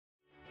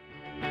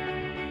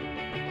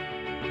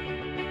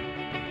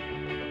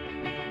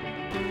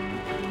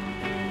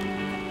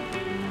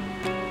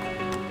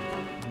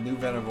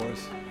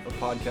Venivores, a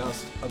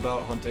podcast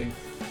about hunting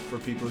for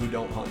people who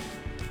don't hunt,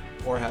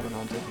 or haven't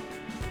hunted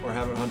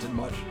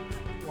much,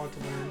 Want to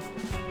learn.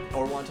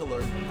 or want to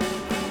learn.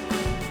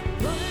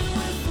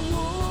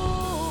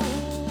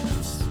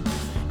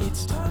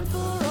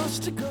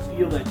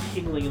 Feel that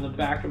tingling in the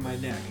back of my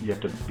neck. You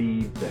have to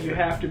be there. You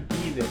have to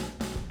be there.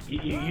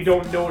 You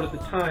don't know it at the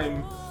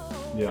time,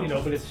 Yeah.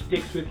 but it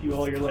sticks with you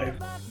all your life.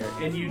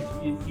 And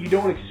you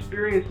don't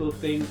experience those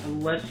things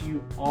unless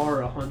you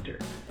are a hunter.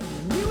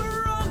 We were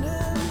running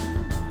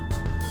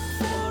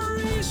for a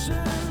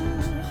reason,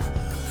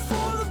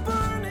 for the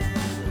burning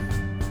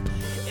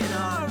in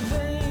our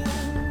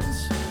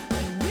veins,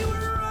 and we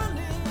were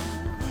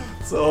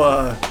running.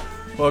 So,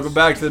 welcome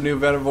back to the New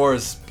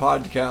Venivores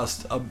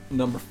podcast,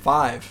 number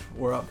 5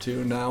 we're up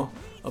to now.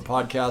 A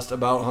podcast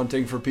about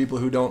hunting for people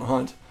who don't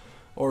hunt,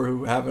 or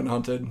who haven't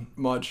hunted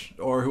much,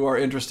 or who are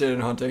interested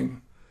in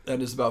hunting,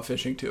 and it's about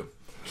fishing too.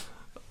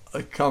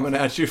 Coming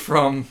at you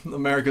from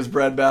America's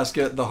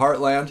breadbasket, the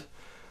Heartland,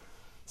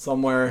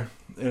 somewhere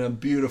in a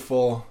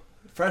beautiful,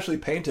 freshly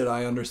painted,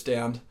 I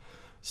understand,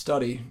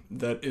 study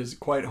that is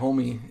quite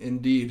homey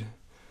indeed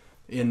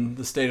in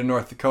the state of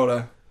North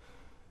Dakota.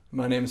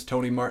 My name is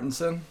Tony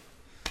Martinson,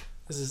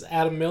 This is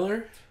Adam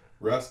Miller.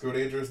 Roscoe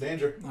Dangerous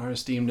Danger. our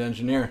esteemed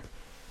engineer.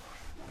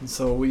 And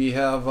so we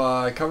have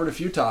covered a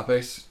few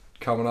topics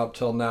coming up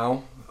till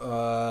now.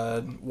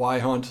 Why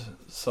hunt,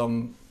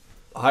 some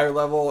higher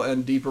level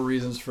and deeper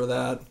reasons for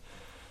that.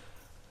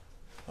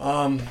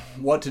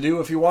 What to do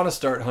if you want to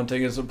start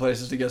hunting and some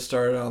places to get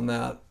started on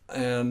that.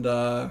 And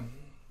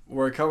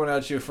we're coming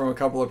at you from a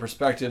couple of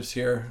perspectives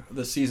here.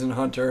 The seasoned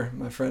hunter,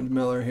 my friend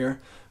Miller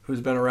here,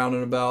 who's been around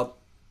and about,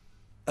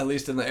 at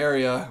least in the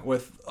area,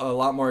 with a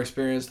lot more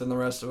experience than the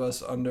rest of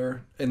us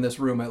in this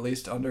room, at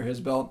least, under his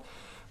belt.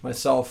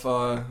 Myself,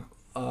 early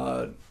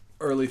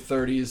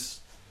 30s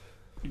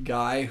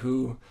guy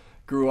who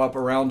grew up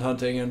around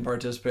hunting and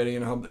participating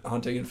in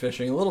hunting and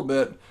fishing a little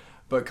bit,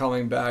 but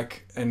coming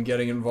back and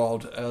getting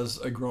involved as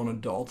a grown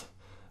adult.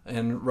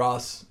 And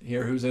Ross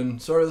here, who's in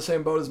sort of the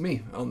same boat as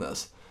me on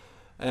this.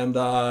 And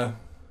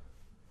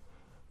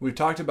we've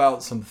talked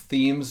about some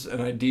themes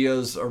and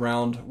ideas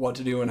around what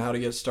to do and how to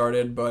get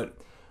started, but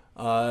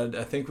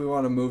I think we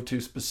want to move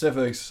to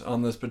specifics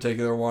on this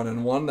particular one,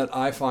 and one that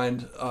I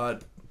find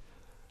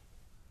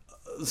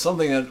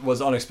something that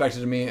was unexpected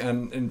to me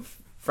and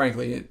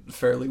frankly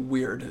fairly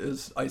weird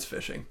is ice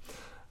fishing.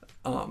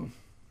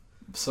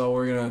 So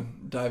we're going to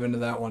dive into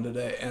that one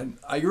today. And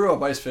I grew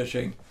up ice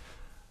fishing.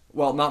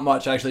 Well, not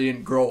much. I actually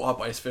didn't grow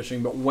up ice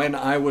fishing, but when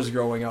I was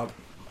growing up,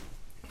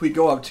 we'd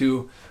go up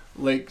to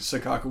Lake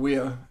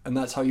Sakakawea, and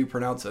that's how you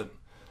pronounce it.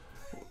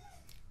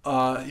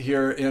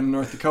 Here in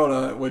North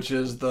Dakota, which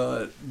is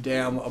the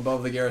dam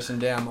above the Garrison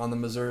Dam on the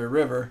Missouri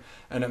River.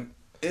 And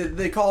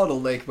they call it a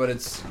lake, but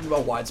it's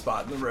a wide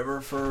spot in the river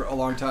for a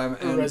long time.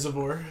 A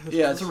reservoir.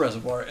 Yeah, it's a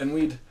reservoir. And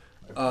we'd...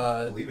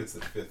 I believe it's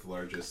the 5th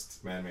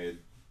largest man-made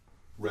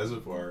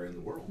reservoir in the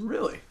world.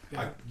 Really?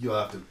 Yeah. You'll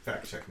have to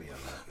fact check me on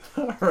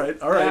that.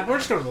 All right. Yeah, we're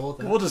just going to roll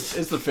with that.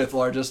 It's the 5th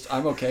largest.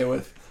 I'm okay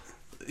with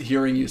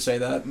hearing you say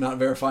that, not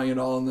verifying it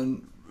all, and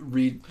then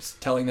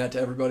retelling that to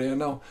everybody I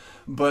know.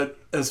 But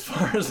as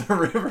far as the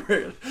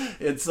river,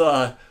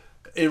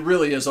 it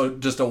really is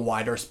just a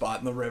wider spot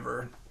in the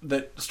river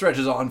that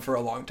stretches on for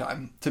a long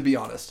time, to be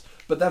honest.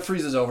 But that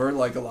freezes over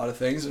like a lot of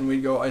things, and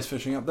we'd go ice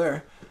fishing up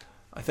there,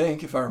 I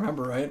think, if I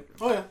remember right.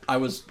 Oh, yeah. I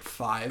was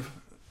 5,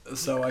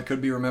 so I could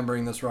be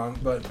remembering this wrong,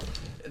 but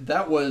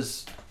that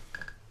was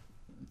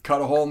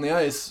cut a hole in the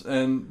ice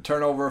and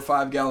turn over a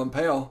 5-gallon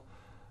pail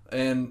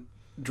and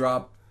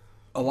drop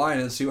a line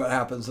and see what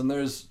happens. And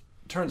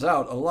turns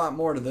out a lot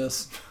more to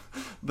this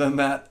than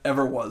that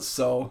ever was.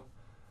 So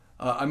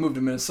I moved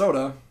to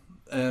Minnesota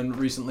and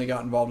recently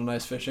got involved in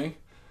ice fishing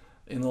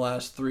in the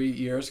last 3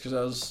 years because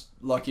I was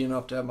lucky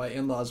enough to have my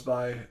in-laws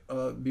buy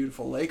a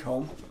beautiful lake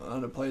home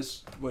on a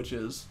place which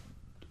is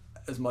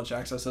as much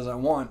access as I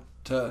want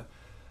to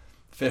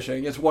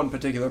fishing. It's one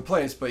particular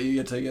place, but you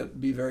get to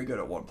be very good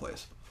at one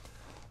place.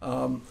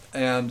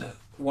 And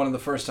one of the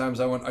first times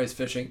I went ice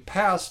fishing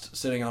past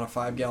sitting on a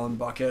 5-gallon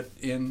bucket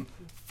in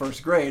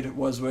first grade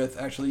was with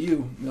actually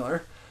you,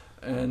 Miller,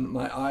 and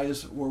my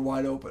eyes were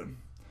wide open.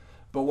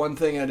 But one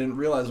thing I didn't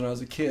realize when I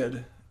was a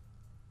kid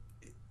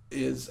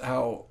is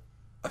how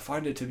I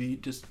find it to be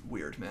just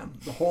weird, man.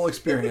 The whole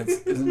experience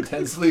is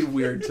intensely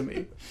weird to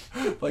me.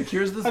 Like,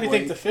 here's this How do you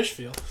lake. think the fish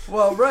feel?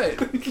 Well, right.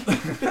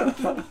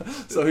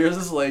 So here's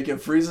this lake.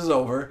 It freezes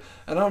over.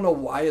 And I don't know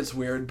why it's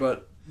weird,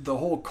 but the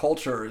whole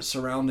culture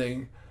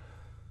surrounding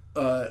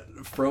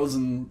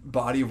frozen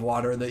body of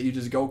water that you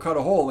just go cut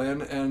a hole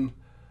in, and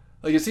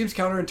like it seems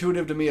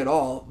counterintuitive to me at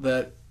all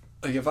that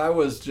like if I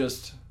was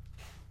just,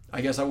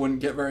 I guess I wouldn't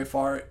get very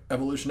far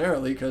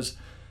evolutionarily, because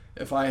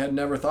if I had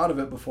never thought of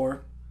it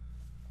before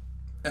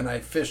and I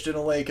fished in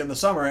a lake in the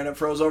summer and it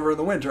froze over in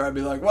the winter, I'd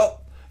be like,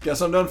 well,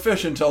 guess I'm done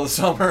fishing till the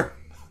summer.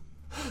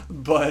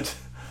 But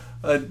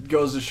it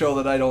goes to show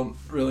that I don't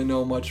really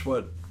know much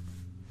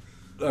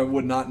I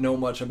would not know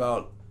much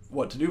about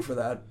what to do for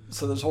that.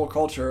 So this whole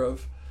culture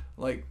of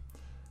like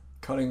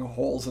cutting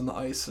holes in the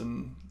ice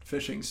and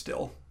fishing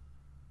still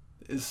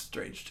is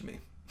strange to me.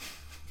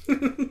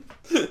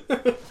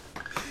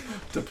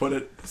 To put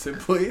it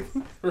simply.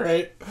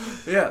 Right.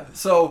 Yeah.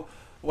 So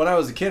when I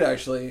was a kid,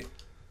 actually,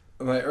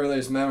 my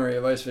earliest memory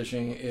of ice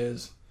fishing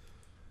is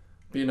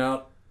being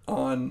out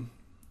on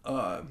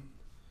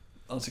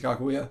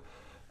Sakakawea,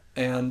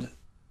 and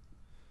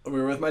we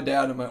were with my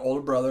dad and my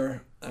older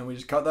brother, and we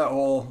just cut that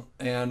hole,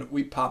 and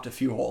we popped a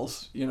few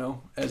holes,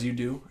 as you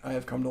do, I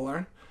have come to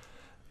learn.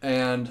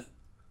 And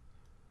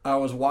I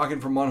was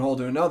walking from one hole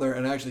to another,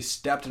 and I actually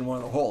stepped in one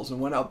of the holes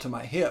and went up to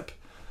my hip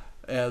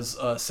as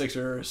a 5, 6,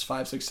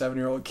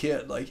 7-year-old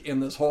kid, like in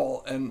this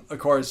hole. And of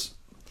course,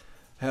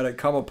 had it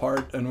come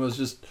apart and was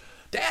just,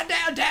 Dad,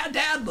 Dad, Dad,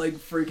 Dad, like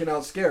freaking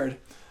out scared.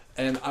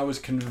 And I was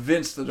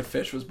convinced that a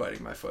fish was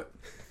biting my foot.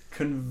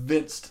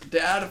 Convinced.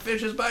 Dad, a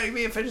fish is biting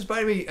me, a fish is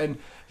biting me. And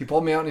he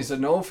pulled me out and he said,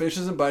 no, fish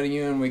isn't biting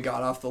you. And we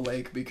got off the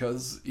lake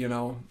because,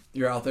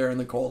 you're out there in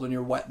the cold and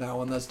you're wet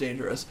now and that's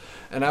dangerous.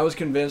 And I was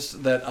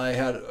convinced that I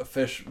had a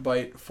fish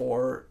bite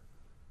for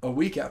a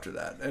week after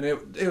that. And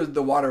it was,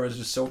 the water was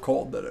just so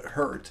cold that it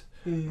hurt.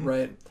 Mm-hmm.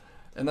 Right?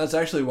 And that's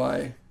actually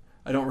why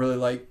I don't really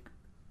like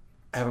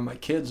having my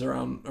kids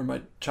around, or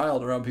my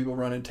child around people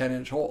running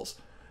 10-inch holes.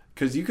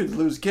 Because you could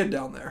lose a kid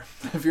down there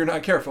if you're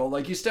not careful.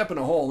 Like, you step in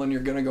a hole and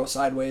you're going to go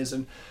sideways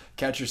and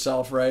catch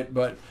yourself, right?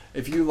 But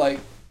if you,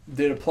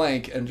 did a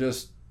plank and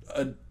just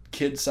a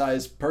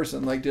kid-sized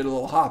person, did a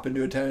little hop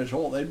into a 10-inch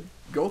hole, they'd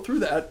go through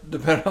that,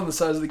 depending on the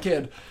size of the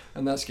kid,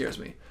 and that scares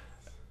me.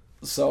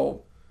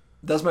 So,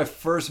 that's my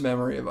first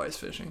memory of ice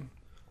fishing.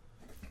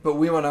 But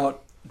we went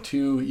out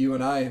to, you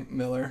and I,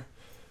 Miller,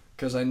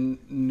 because I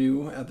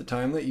knew at the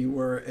time that you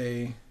were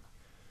a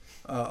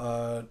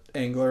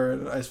angler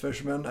and ice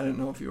fisherman. I didn't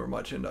know if you were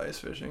much into ice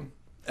fishing.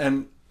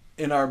 And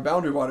in our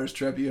Boundary Waters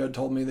trip, you had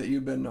told me that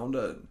you'd been known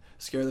to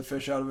scare the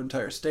fish out of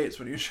entire states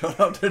when you showed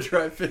up to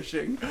try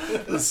fishing.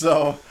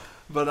 So,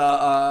 but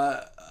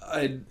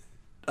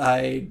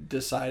I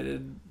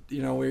decided,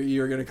 you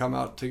were going to come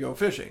out to go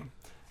fishing.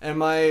 And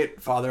my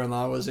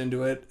father-in-law was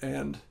into it,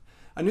 and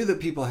I knew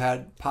that people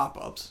had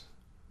pop-ups,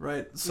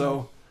 right?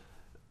 So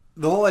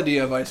the whole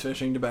idea of ice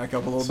fishing, to back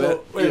up a little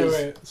bit,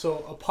 Wait.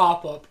 So a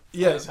pop-up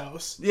ice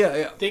house.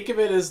 Yeah. Think of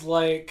it as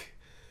like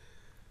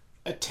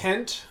a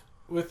tent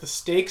with the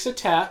stakes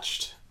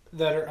attached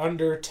that are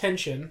under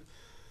tension,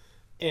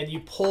 and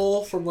you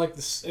pull from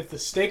if the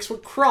stakes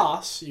would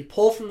cross, you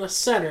pull from the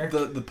center.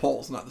 The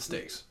poles, not the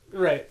stakes.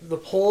 Right. The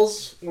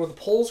poles, where the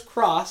poles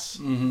cross,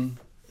 Mm-hmm.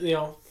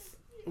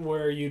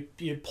 where you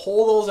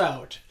pull those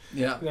out.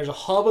 Yeah. And there's a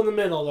hub in the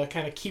middle that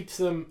kind of keeps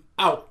them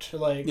out.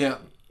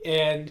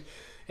 And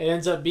it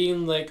ends up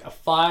being like a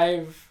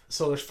 5.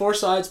 So there's 4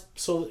 sides,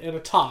 and a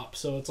top.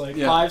 So it's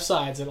 5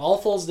 sides. It all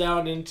folds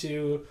down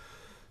into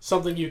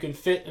something you can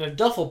fit in a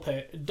duffel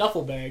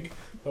bag.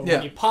 But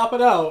when you pop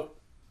it out,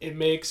 it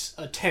makes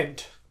a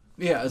tent.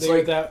 Yeah, it's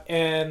that,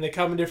 and they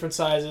come in different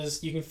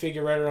sizes. You can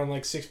figure right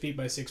around 6 feet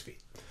by 6 feet.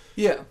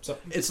 Yeah. So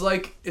it's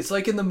like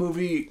in the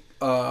movie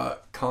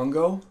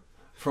Congo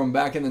from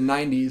back in the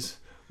 90s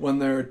when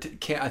they're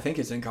I think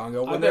it's in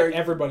Congo when they're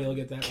everybody will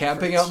get that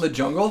camping reference. out in the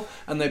jungle,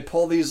 and they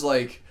pull these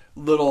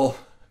little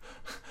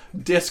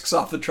discs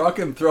off the truck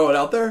and throw it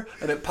out there,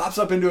 and it pops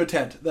up into a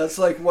tent. That's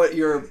what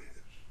your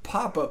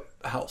pop-up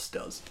house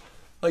does.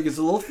 It's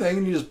a little thing,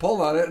 and you just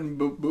pull on it, and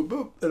boop, boop,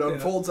 boop. It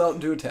unfolds out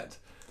into a tent.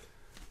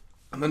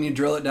 And then you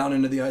drill it down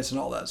into the ice and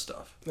all that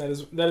stuff. That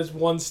is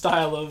one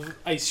style of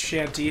ice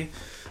shanty.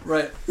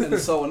 Right. And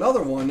so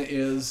another one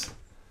is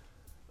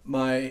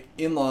my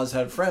in-laws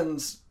had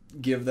friends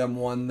give them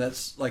one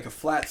that's like a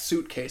flat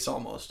suitcase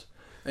almost.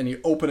 And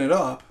you open it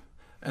up,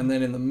 and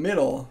then in the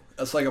middle,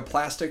 it's like a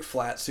plastic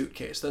flat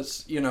suitcase.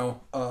 That's, 3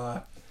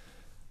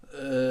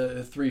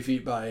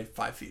 feet by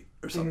 5 feet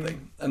or something.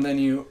 Mm-hmm. And then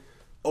you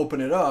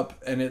open it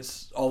up, and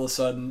it's all of a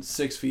sudden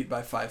 6 feet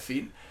by 5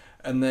 feet.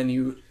 And then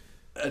you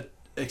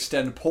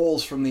extend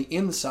poles from the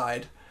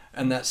inside,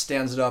 and that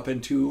stands it up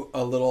into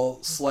a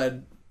little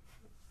sled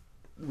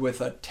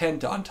with a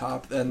tent on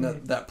top. And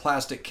that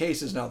plastic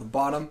case is now the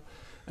bottom,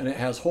 and it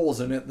has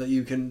holes in it that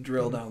you can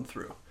drill down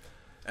through.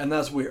 And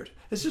that's weird.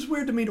 It's just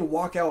weird to me to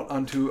walk out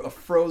onto a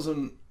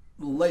frozen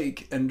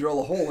lake and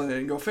drill a hole in it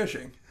and go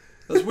fishing.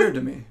 That's weird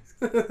to me.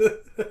 And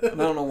I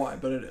don't know why,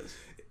 but it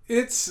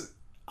is.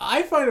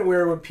 I find it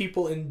weird when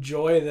people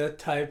enjoy that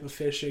type of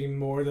fishing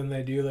more than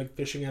they do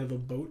fishing out of a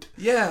boat.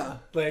 Yeah.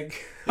 It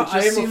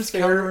just seems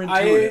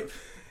counterintuitive.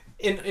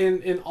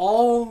 In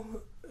all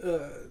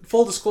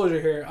full disclosure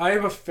here, I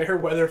am a fair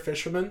weather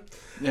fisherman.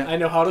 Yeah. I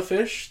know how to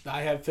fish.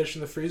 I have fish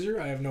in the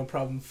freezer. I have no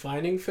problem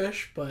finding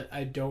fish, but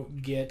I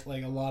don't get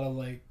a lot of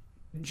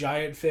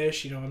giant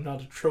fish. I'm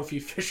not a trophy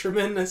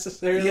fisherman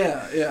necessarily.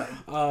 Yeah.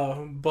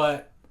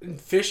 But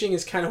fishing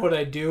is kind of what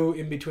I do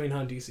in between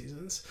hunting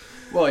seasons.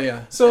 Well,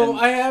 yeah. So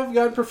I have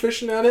gotten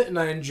proficient at it, and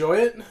I enjoy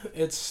it.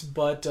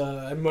 But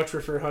I much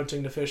prefer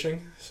hunting to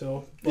fishing.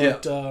 So,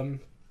 but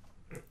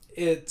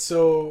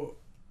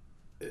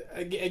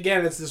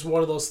again, it's just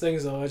one of those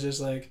things though. It's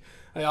just like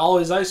I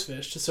always ice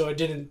fished, so it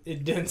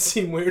didn't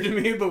seem weird to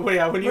me. But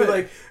when you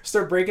like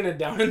start breaking it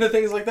down into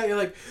things like that, you're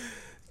like,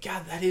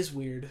 God, that is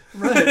weird.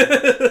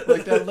 Right.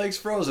 Like that lake's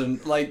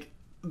frozen. Like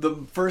the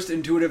first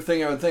intuitive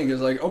thing I would think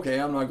is like, okay,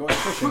 I'm not going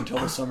fishing until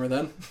the summer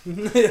then.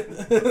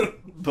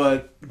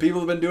 But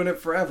people have been doing it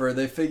forever.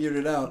 They figured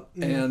it out,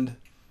 and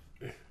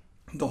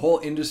the whole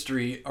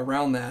industry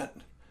around that.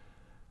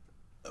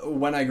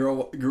 When I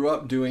grew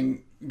up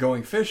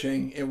going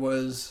fishing, it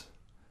was,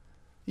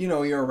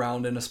 you're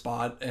around in a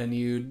spot and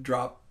you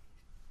drop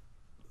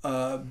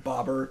a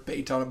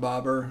bait on a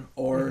bobber,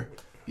 or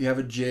you have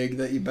a jig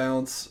that you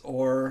bounce,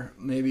 or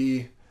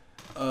maybe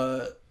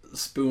a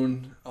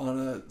spoon on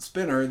a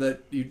spinner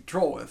that you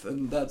troll with,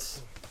 and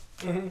that's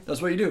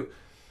what you do.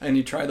 And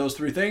you try those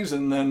 3 things,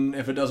 and then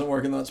if it doesn't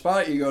work in that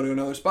spot, you go to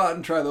another spot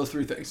and try those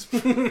 3 things.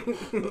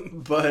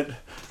 But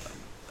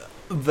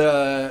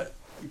the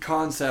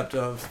concept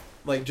of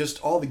like just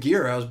all the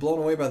gear, I was blown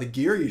away by the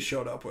gear you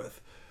showed up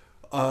with.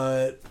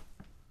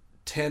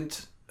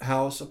 Tent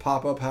house, a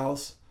pop-up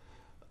house,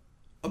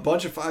 a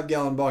bunch of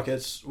 5-gallon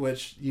buckets,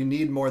 which you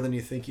need more than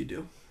you think you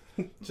do.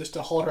 Just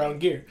to haul around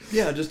gear.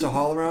 Yeah, just to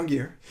haul around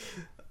gear.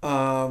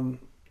 The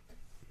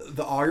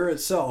auger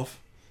itself,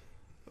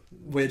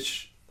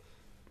 which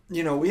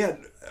we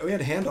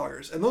had hand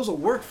augers, and those will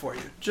work for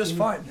you just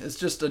fine. It's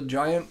just a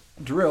giant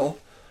drill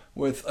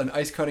with an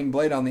ice cutting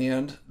blade on the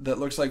end that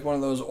looks like one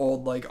of those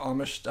old like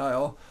Amish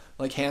style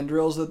like hand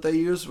drills that they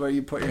use, where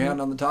you put your hand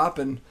on the top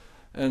and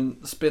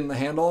spin the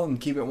handle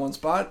and keep it one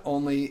spot.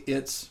 Only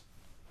it's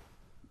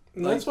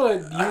that's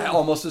what I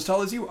almost as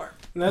tall as you are.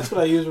 And that's what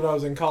I used when I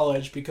was in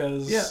college,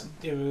 because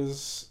it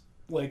was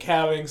like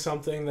having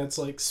something that's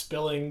like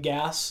spilling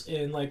gas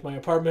in like my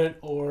apartment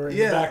or in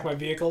the back of my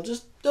vehicle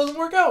just doesn't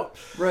work out.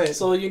 Right.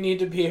 So you need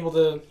to be able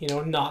to,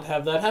 not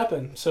have that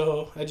happen.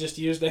 So I just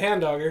used a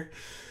hand auger.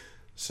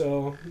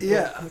 So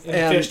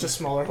and fished a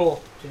smaller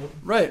hole. So.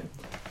 Right.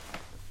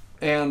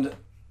 And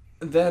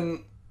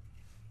then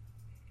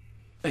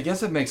I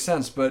guess it makes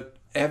sense, but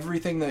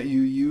everything that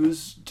you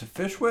use to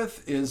fish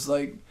with is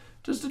like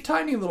just a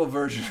tiny little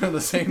version of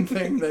the same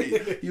thing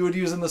that you would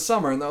use in the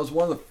summer. And that was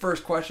one of the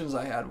first questions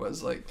I had,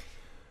 was like,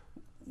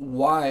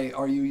 why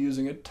are you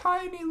using a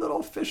tiny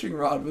little fishing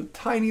rod with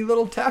tiny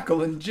little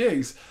tackle and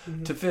jigs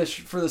to fish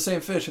for the same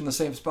fish in the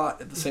same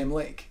spot at the same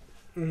lake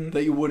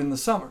that you would in the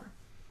summer?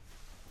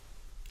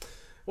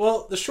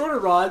 Well, the shorter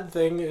rod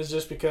thing is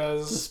just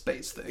because... It's a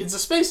space thing. It's a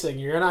space thing.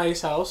 You're in an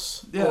ice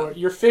house. Yeah. Or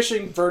you're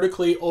fishing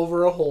vertically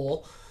over a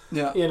hole.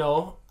 Yeah. You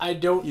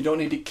don't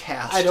need to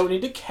cast. I don't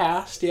need to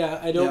cast,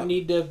 I don't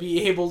need to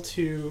be able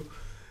to,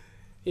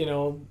 a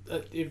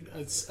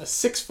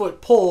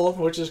 6-foot pole,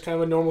 which is kind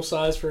of a normal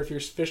size for if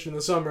you're fishing in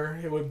the summer,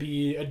 it would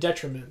be a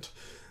detriment.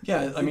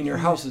 Yeah, I mean, your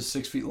house is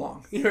 6 feet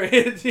long. You're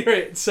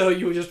right. So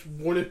you just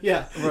wouldn't,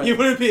 you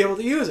wouldn't be able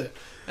to use it.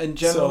 And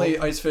generally,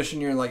 ice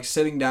fishing, you're like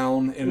sitting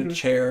down in a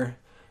chair.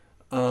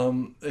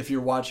 If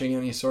you're watching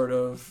any sort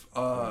of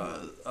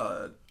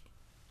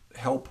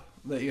help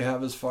that you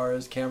have as far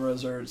as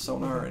cameras or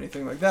sonar or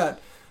anything like that.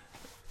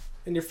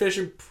 And you're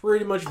fishing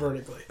pretty much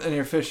vertically. And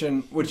you're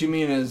fishing, what you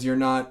mean is you're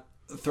not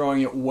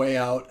throwing it way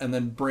out and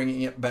then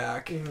bringing it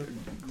back,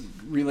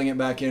 reeling it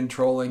back in,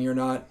 trolling. You're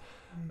not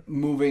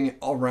moving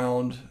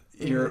around.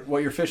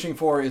 What you're fishing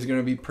for is going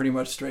to be pretty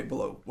much straight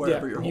below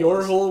wherever your hole is.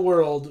 Your whole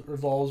world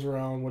revolves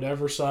around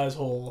whatever size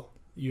hole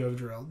you have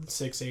drilled.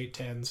 6, 8,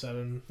 10,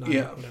 7, 9,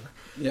 whatever.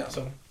 Yeah.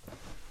 So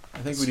I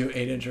think we do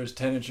 8 inchers.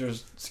 10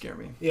 inchers scare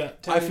me. Yeah.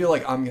 I feel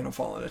like I'm going to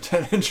fall in a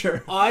 10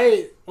 incher.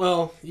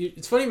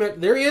 It's funny,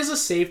 but there is a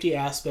safety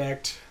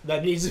aspect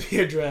that needs to be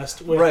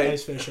addressed with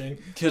ice fishing.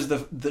 Because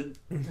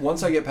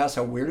once I get past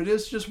how weird it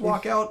is to just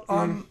walk out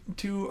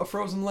to a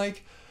frozen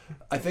lake,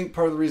 I think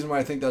part of the reason why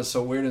I think that's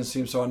so weird and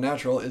seems so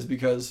unnatural is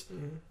because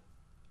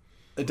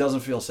it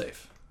doesn't feel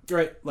safe.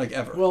 Right. Like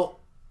ever.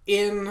 Well,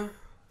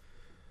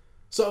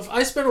 so if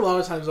I spend a lot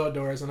of times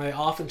outdoors, and I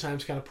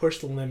oftentimes kind of push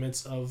the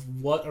limits of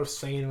what a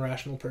sane,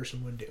 rational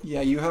person would do.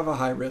 Yeah, you have a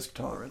high risk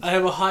tolerance. I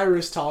have a high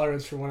risk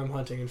tolerance for when I'm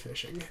hunting and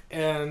fishing.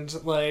 And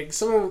like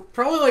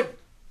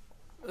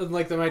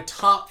my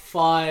top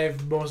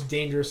 5 most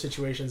dangerous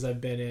situations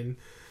I've been in,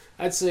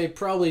 I'd say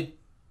probably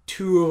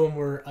 2 of them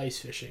were ice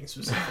fishing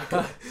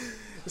specifically.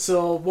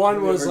 So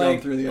one was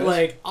like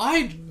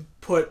I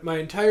put my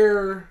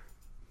entire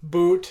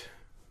boot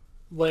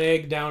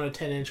leg down a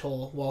 10-inch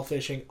hole while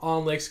fishing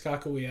on Lake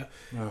Sakakawea.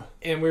 Oh.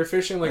 And we were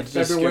fishing like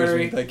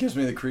February. That gives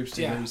me the creeps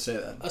to hear you say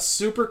that. A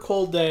super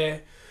cold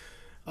day.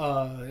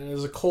 It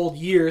was a cold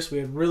year, so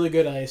we had really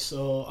good ice.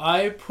 So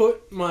I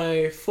put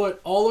my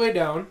foot all the way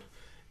down,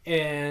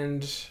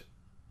 and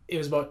it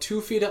was about 2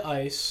 feet of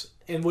ice,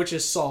 and which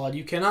is solid.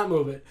 You cannot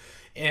move it.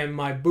 And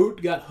my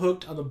boot got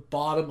hooked on the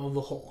bottom of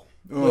the hole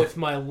with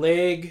my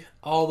leg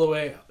all the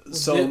way.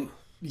 So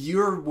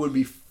you would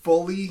be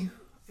fully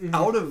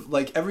out of,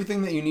 like,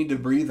 everything that you need to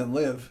breathe and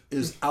live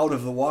is out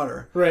of the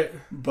water. Right.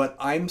 But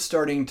I'm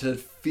starting to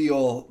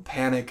feel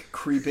panic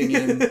creeping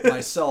in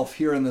myself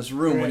here in this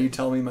room when you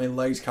tell me my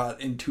legs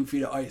caught in 2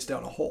 feet of ice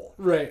down a hole.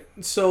 Right.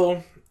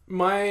 So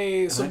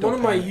One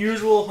of my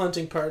usual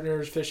hunting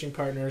partners, fishing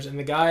partners, and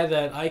the guy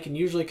that I can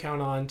usually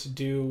count on to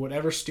do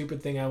whatever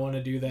stupid thing I want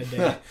to do that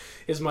day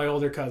is my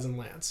older cousin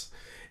Lance.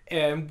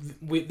 And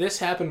this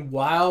happened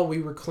while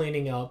we were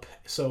cleaning up.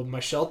 So my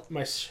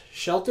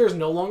shelter is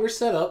no longer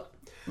set up.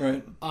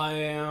 Right.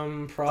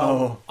 I'm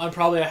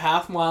probably a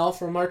half mile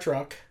from our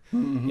truck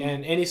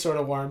and any sort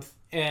of warmth.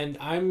 And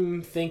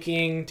I'm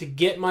thinking to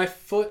get my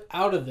foot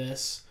out of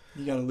this.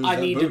 You gotta lose that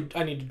boot.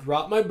 I need to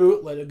drop my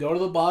boot, let it go to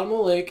the bottom of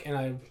the lake,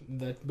 and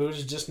the boot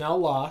is just now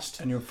lost.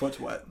 And your foot's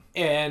wet.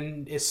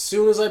 And as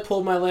soon as I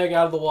pull my leg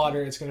out of the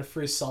water, it's going to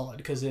freeze solid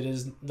because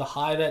the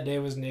high that day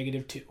was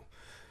 -2.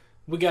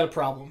 We got a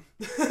problem.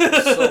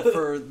 So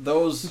for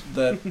those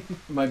that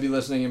might be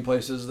listening in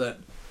places that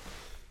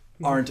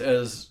aren't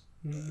as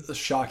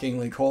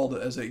shockingly cold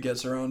as it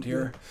gets around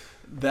here,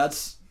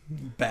 that's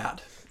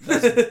bad.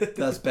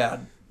 That's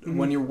bad.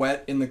 When you're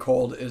wet in the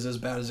cold is as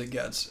bad as it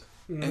gets.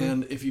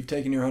 And if you've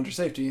taken your hunter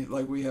safety,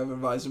 like we have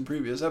advised in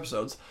previous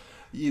episodes,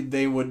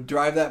 they would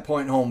drive that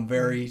point home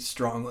very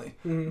strongly.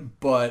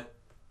 But,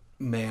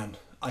 man,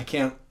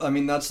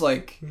 that's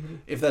like,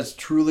 if that's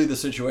truly the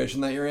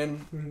situation that you're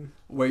in,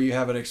 where you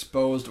have an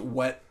exposed,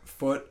 wet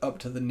foot up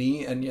to the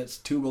knee and it's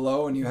 2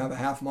 below and you have a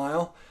half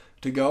mile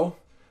to go,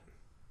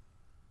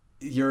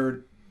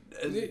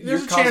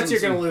 there's a chance you're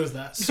going to lose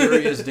that.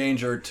 Serious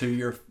danger to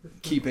your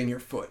keeping your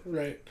foot.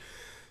 Right.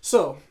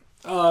 So,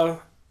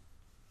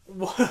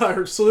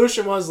 our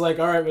solution was like,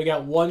 all right, we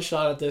got one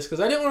shot at this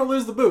because I didn't want to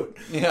lose the boot.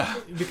 Yeah.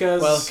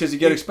 Because you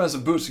get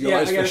expensive boots to go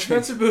ice fishing. I got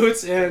expensive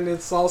boots, and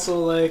it's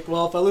also like,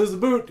 well, if I lose the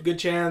boot, good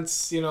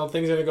chance, things are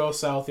gonna go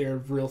south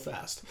here real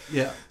fast.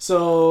 Yeah.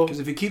 So because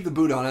if you keep the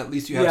boot on, at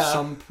least you have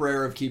some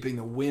prayer of keeping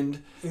the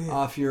wind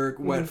off your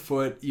wet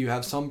foot. You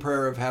have some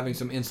prayer of having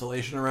some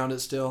insulation around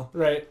it still.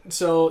 Right.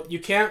 So you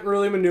can't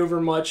really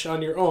maneuver much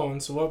on your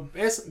own. So what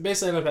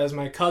basically ended up as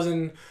my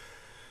cousin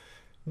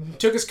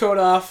took his coat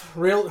off,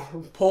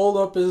 pulled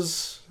up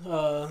his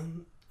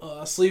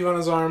sleeve on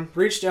his arm,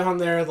 reached down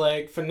there,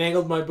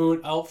 finagled my boot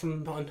out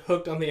from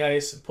hooked on the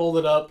ice, pulled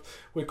it up.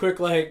 We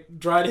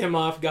dried him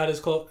off, got his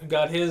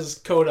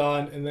coat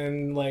on, and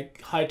then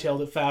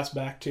hightailed it fast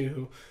back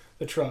to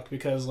the truck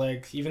because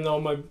even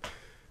though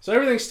so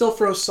everything still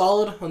froze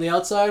solid on the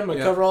outside, my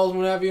coveralls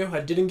and what have you. I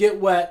didn't get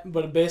wet,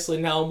 but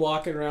basically now I'm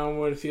walking around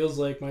what it feels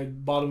like my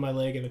bottom of my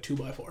leg in a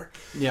 2x4.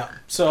 Yeah.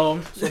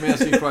 So let me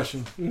ask you a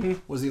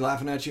question. Was he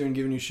laughing at you and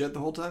giving you shit the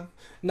whole time?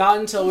 Not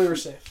until we were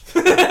safe.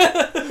 Because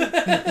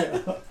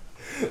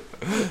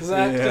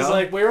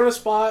we were in a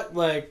spot,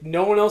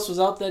 no one else was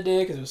out that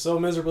day because it was so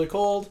miserably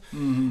cold,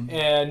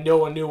 and no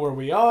one knew where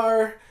we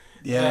are.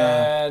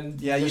 Yeah, and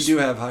you do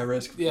have high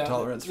risk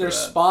tolerance for that. There's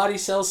spotty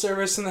cell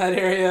service in that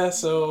area,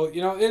 so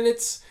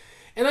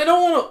and I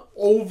don't want to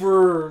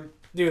overdo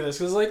this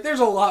because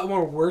there's a lot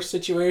more worse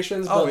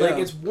situations, but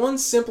it's one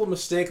simple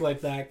mistake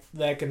like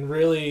that can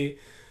really,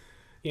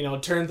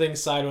 turn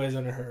things sideways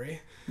in a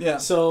hurry. Yeah.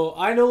 So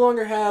I no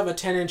longer have a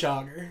 10-inch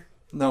auger.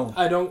 No.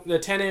 I don't. The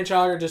 10-inch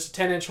auger, just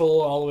a 10-inch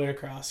hole all the way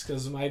across.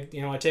 Because I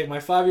take my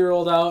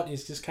 5-year-old out.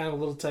 He's just kind of a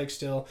little tyke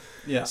still.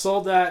 Yeah.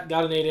 Sold that.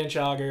 Got an 8-inch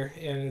auger,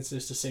 and it's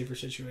just a safer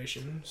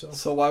situation.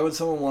 So why would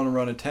someone want to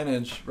run a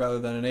 10-inch rather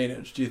than an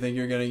 8-inch? Do you think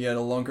you're going to get a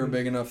lunker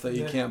big enough that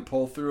you can't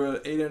pull through an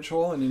 8-inch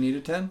hole and you need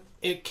a 10?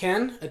 It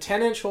can. A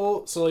 10-inch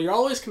hole. So you're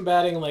always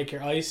combating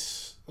your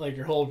ice,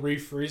 your hole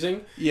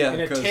refreezing. Yeah. And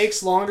it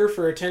takes longer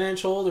for a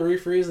 10-inch hole to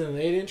refreeze than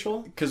an 8-inch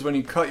hole. Because when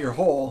you cut your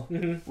hole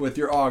with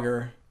your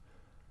auger,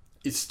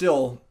 it's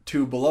still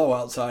 2 below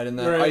outside, and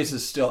that ice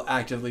is still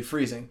actively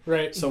freezing.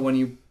 Right. So when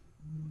you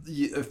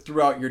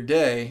throughout your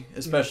day,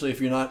 especially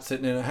if you're not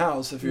sitting in a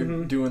house, if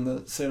you're doing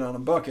the sit on a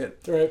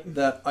bucket,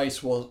 that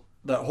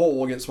hole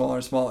will get smaller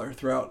and smaller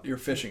throughout your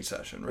fishing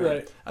session.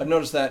 Right. I've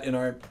noticed that in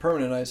our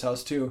permanent ice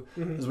house too,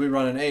 as we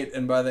run an 8,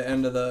 and by the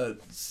end of the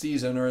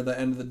season or the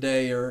end of the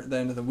day or the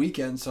end of the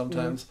weekend,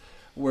 sometimes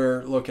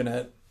we're looking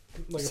at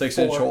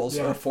 6-inch holes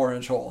or a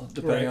 4-inch hole,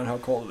 depending on how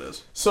cold it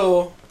is.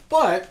 So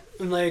right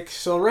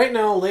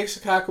now, Lake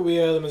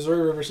Sakakawea, the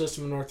Missouri River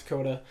system in North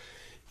Dakota,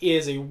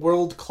 is a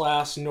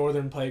world-class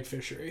northern pike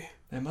fishery.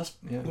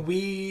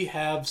 We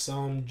have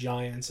some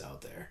giants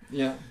out there.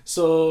 Yeah.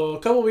 So a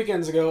couple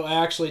weekends ago,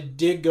 I actually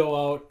did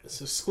go out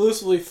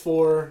exclusively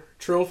for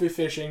trophy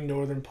fishing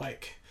northern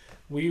pike.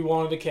 We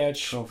wanted to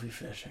catch... Trophy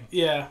fishing.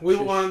 Yeah, we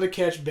wanted to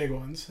catch big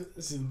ones.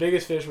 This is the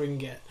biggest fish we can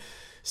get.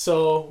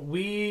 So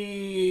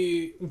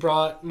my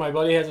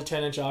buddy has a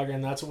 10-inch auger,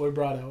 and that's what we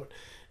brought out.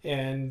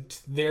 And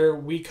there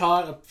we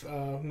caught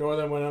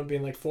northern went up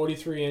being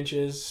 43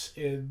 inches,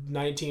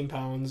 19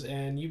 pounds,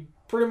 and you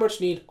pretty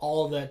much need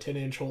all of that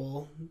 10-inch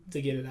hole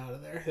to get it out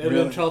of there. It would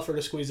have been tougher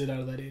to squeeze it out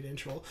of that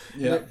 8-inch hole.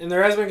 Yeah. And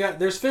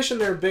there's fish in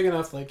there big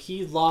enough,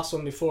 he lost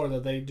one before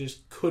that they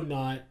just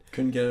couldn't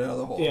get it out of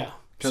the hole. Yeah.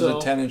 Because the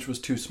 10-inch was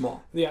too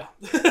small. Yeah.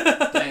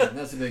 Dang,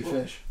 that's a big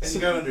fish. And you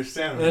gotta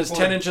understand. And it's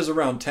 10 inches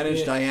around,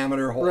 10-inch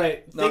diameter hole.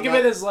 Right. Think of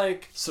it as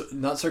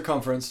not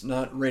circumference,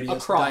 not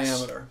radius, across.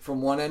 Diameter.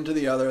 From one end to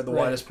the other, the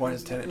widest point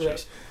is 10 inches.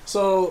 Right.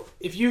 So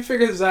if you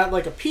figure that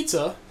like a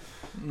pizza,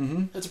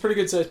 Mm-hmm. That's a pretty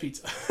good sized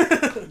pizza.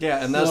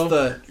 Yeah, and that's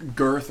the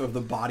girth of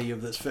the body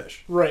of this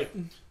fish. Right.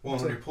 Well,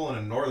 when you're pulling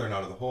a northern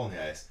out of the hole in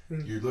the ice,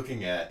 you're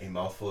looking at a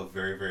mouthful of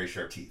very, very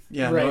sharp teeth.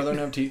 Yeah, Right. northern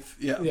have teeth.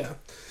 Yeah. Yeah.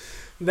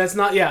 That's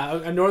not, yeah,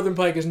 a northern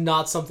pike is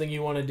not something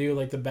you want to do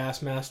like the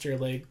Bassmaster,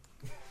 like,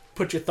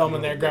 put your thumb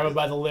in there, grab it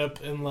by the lip,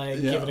 and,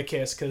 like, give it a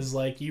kiss, because,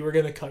 like, you were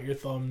going to cut your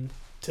thumb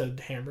to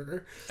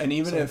hamburger. And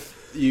even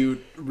if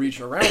you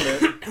reach around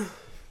it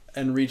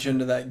and reach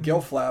into that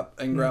gill flap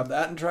and grab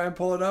that and try and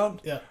pull it out,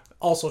 Yeah,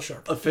 also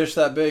sharp. a fish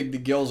that big, the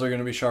gills are going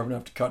to be sharp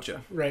enough to cut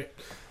you. Right.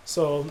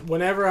 So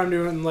whenever I'm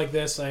doing like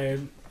this, I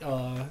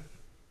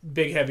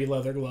big heavy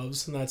leather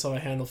gloves, and that's how I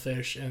handle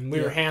fish. And we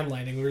were hand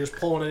lining. We were just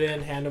pulling it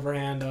in hand over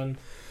hand on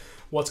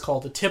what's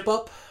called a tip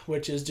up,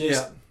 which is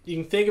just you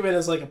can think of it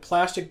as like a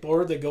plastic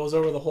board that goes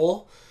over the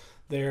hole.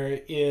 There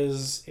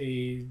is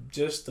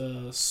just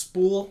a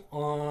spool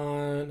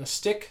on a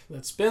stick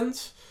that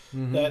spins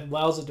that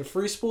allows it to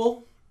free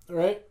spool,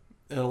 right?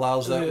 It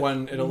allows that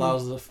it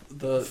allows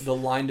the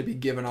line to be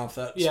given off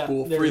that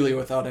spool freely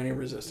without any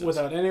resistance.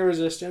 Without any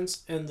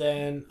resistance, and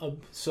then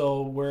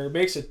so where it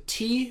makes a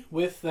T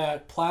with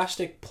that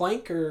plastic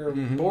plank or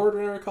board,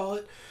 whatever you call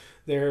it.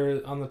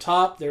 There on the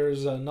top,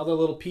 there's another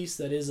little piece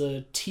that is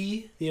a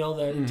T,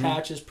 that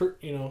attaches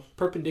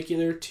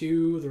perpendicular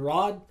to the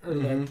rod, or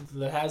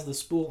that has the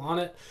spool on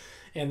it.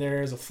 And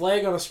there's a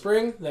flag on a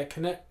spring that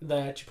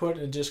you put,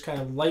 and just kind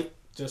of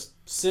just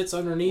sits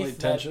underneath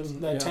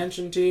that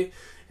tension T.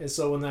 And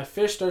so when that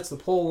fish starts to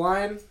pull a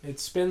line, it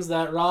spins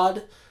that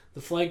rod, the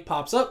flag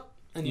pops up,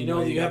 and you know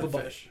that you have a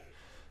fish.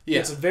 Yeah.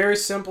 It's a very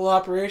simple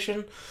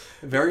operation.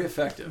 Very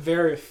effective.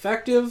 Very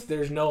effective.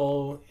 There's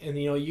no... And,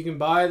 you can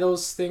buy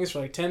those things for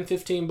like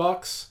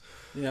 $10-15.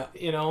 Yeah.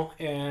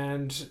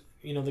 And,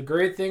 the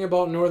great thing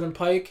about northern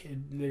pike,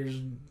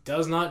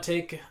 does not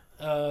take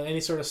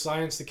any sort of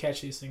science to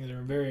catch these things. They're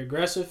a very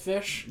aggressive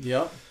fish.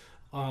 Yep.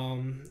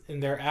 And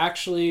they're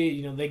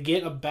actually, they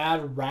get a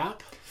bad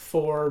rap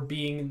for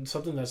being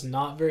something that's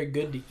not very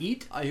good to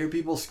eat. I hear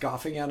people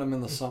scoffing at them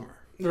in the summer.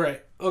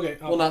 Right. Okay.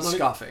 Well, not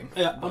scoffing.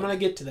 Yeah, I'm gonna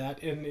get to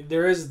that, and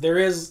there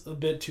is a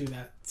bit to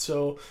that.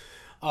 So,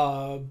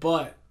 out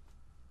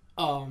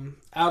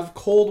of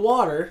cold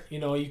water,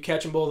 you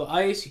catch them below the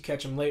ice. You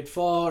catch them late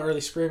fall,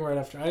 early spring, right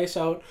after ice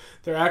out.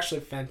 They're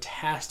actually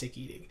fantastic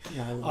eating.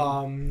 Yeah, I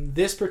love them.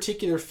 This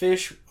particular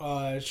fish,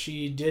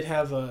 she did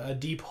have a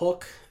deep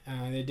hook.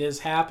 It does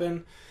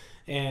happen,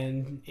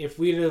 and if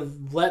we'd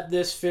have let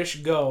this fish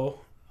go,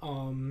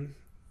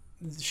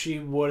 she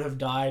would have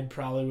died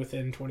probably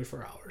within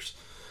 24 hours.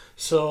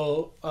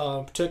 So,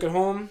 took it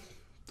home,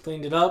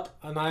 cleaned it up,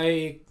 and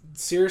I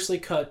seriously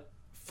cut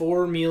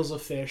 4 meals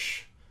of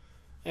fish.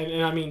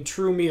 And I mean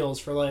true meals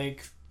for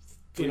like,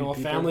 a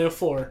family of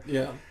 4.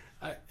 Yeah.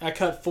 I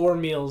cut 4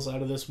 meals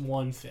out of this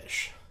one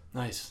fish.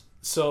 Nice.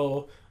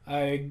 So,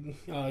 I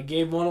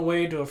gave one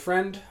away to a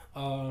friend,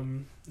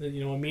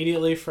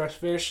 immediately, fresh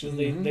fish.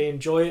 They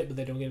enjoy it, but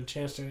they don't get a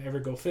chance to ever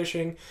go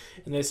fishing.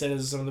 And they said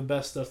it's some of the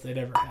best stuff they'd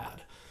ever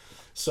had.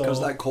 So, because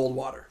of that cold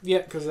water.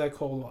 Yeah, because of that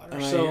cold water.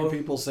 And I hear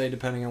people say,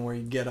 depending on where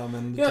you get them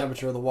and the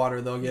temperature of the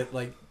water, they'll get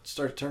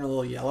start to turn a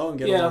little yellow and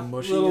get a little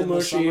mushy.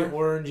 The summer.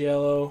 Orange,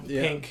 yellow,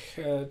 pink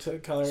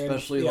color.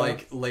 Especially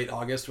late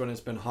August when it's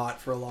been hot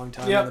for a long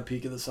time in the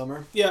peak of the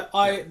summer. Yeah,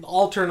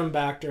 I'll turn them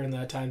back during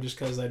that time just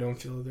because I don't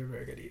feel that they're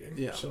very good eating.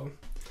 Yeah. So,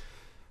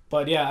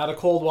 but out of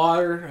cold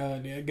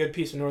water, a good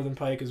piece of northern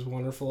pike is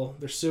wonderful.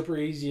 They're super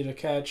easy to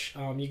catch.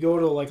 You go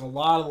to a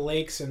lot of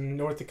lakes in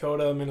North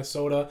Dakota,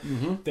 Minnesota.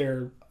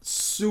 They're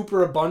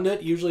super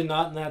abundant, usually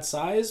not in that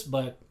size,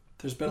 but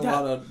there's been a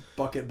lot of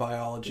bucket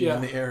biology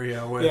in the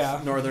area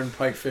with northern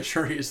pike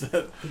fisheries.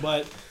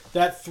 But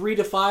that 3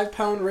 to 5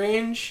 pound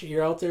range,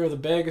 you're out there with a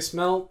bag of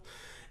smelt,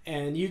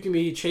 and you can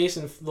be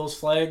chasing those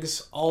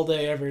flags all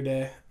day, every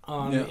day.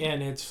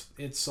 And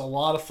it's a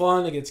lot of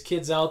fun. It gets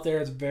kids out there.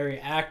 It's very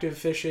active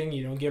fishing.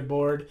 You don't get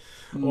bored,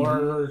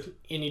 and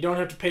you don't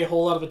have to pay a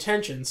whole lot of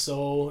attention.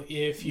 So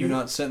if you're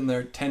not sitting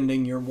there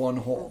tending your one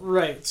hole,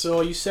 right?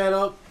 So you set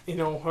up,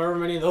 however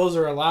many of those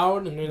are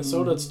allowed. In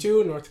Minnesota, it's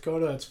 2. In North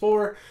Dakota, it's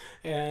 4.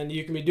 And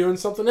you can be doing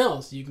something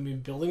else. You can be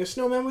building a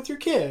snowman with your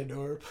kid,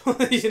 or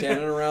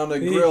standing around a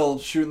grill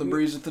shooting the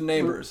breeze with the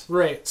neighbors.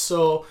 Right.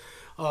 So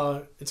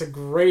it's a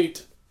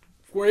great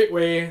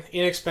way,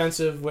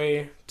 inexpensive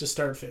way to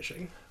start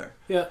fishing.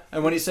 Yeah.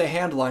 And when you say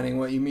hand lining,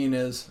 what you mean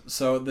is,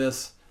 so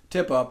this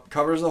tip up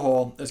covers the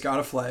hole, it's got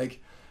a flag,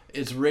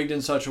 it's rigged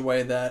in such a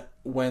way that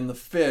when the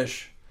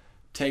fish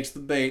takes the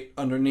bait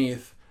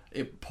underneath,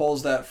 it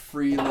pulls that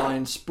free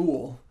line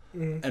spool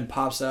and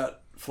pops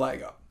that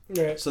flag up.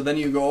 Right. So then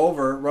you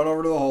run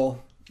over to the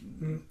hole,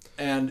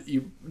 and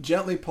you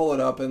gently pull it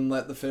up and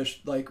let the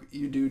fish, like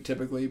you do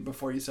typically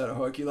before you set a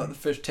hook, you let the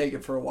fish take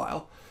it for a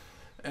while.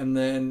 And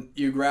then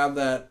you grab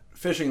that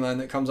fishing line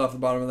that comes off the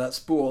bottom of that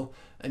spool,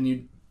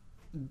 and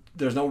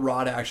there's no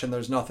rod action,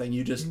 there's nothing.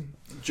 You just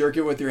jerk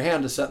it with your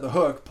hand to set the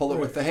hook, pull it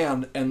with the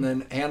hand, and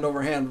then hand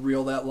over hand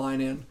reel that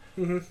line in.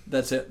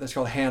 That's it. That's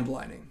called hand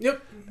lining.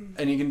 Yep.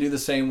 And you can do the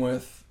same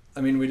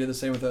we did the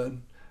same with a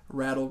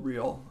rattle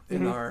reel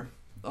in our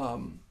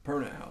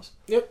permanent house.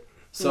 Yep.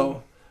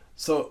 So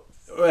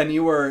and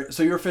you were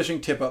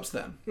fishing tip ups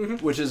then,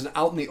 which is an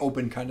out in the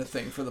open kind of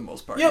thing for the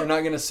most part. Yep. You're not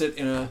going to sit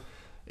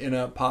in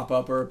a pop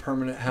up or a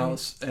permanent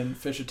house and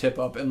fish a tip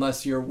up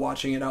unless you're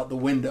watching it out the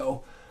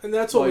window. And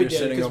that's what while we you're did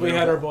sitting because over we your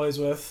had our hole. boys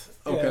with.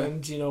 Okay.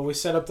 And, we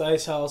set up the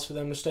ice house for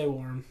them to stay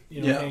warm,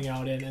 hang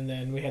out in. And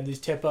then we had these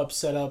tip-ups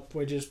set up.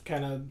 We just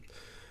kind of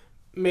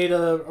made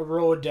a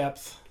row of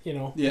depth,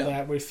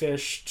 that we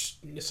fished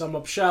some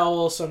up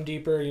shallow, some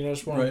deeper,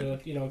 just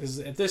wanted to, because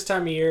at this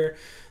time of year,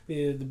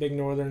 the big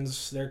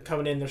northerns, they're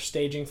coming in, they're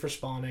staging for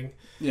spawning.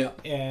 Yeah.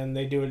 And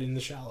they do it in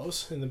the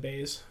shallows, in the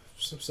bays.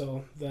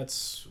 So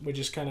we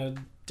just kind of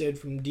did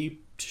from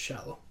deep to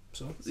shallow.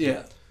 So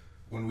yeah.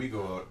 When we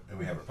go out and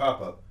we have our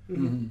pop-up,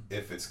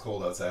 if it's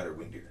cold outside or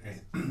windy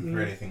or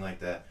anything like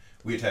that,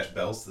 we attach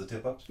bells to the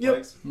tip-ups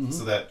flags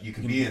so that you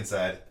can be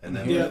inside, and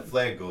then when the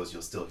flag goes,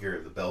 you'll still hear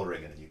the bell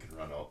ringing and you can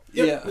run out.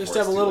 Yep. Just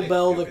have a little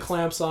bell that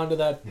clamps onto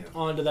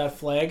that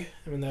flag.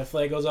 I mean, that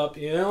flag goes up.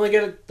 You only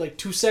get like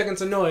 2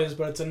 seconds of noise,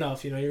 but it's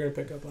enough. You're going to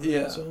pick up on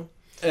it. So.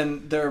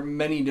 And there are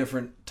many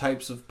different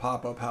types of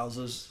pop-up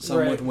houses.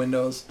 Some with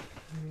windows,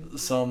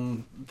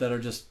 some that are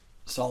just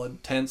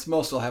solid tents.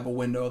 Most will have a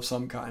window of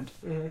some kind.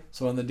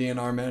 So when the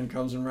DNR man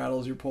comes and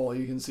rattles your pole,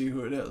 you can see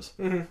who it is.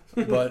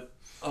 But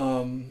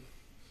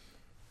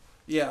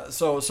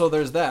so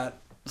there's that.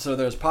 So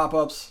there's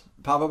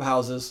pop-up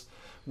houses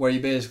where you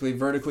basically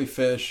vertically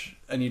fish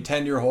and you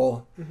tend your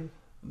hole.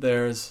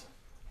 There's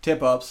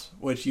tip-ups,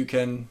 which you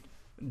can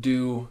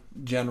do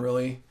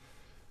generally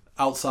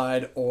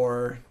outside,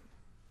 or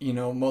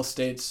most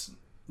states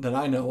that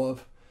I know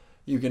of,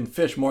 you can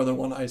fish more than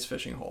one ice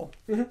fishing hole.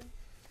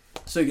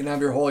 So you can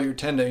have your hole you're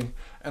tending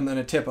and then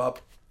a tip up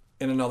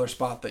in another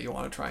spot that you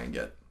want to try and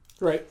get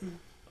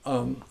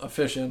a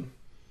fish in.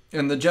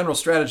 And the general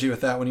strategy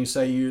with that, when you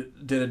say you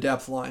did a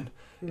depth line,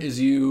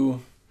 is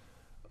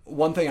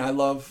one thing I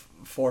love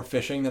for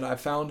fishing that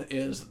I've found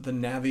is the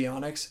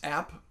Navionics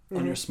app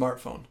on your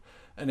smartphone.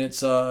 And it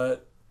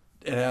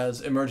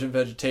has emergent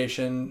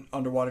vegetation,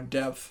 underwater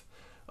depth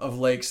of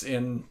lakes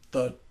in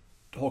the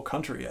whole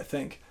country, I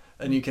think.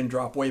 And you can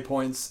drop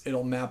waypoints.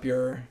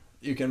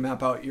 You can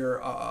map out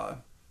your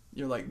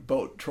like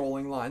boat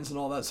trolling lines and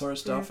all that sort of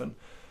stuff and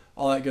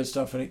all that good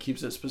stuff, and it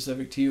keeps it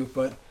specific to you.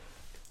 But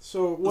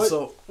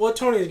what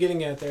Tony is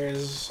getting at there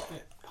is,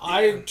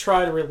 I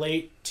try to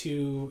relate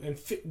to, and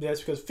that's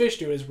because fish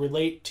do, is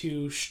relate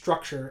to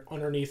structure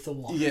underneath the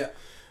water. Yeah.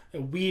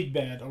 A weed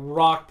bed, a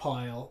rock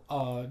pile,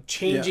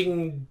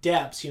 changing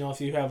depths.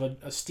 If you have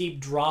a steep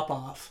drop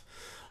off.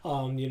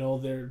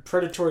 Their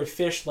predatory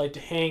fish like to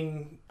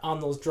hang on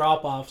those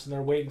drop-offs, and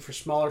they're waiting for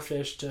smaller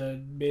fish to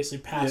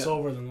basically pass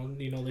over them.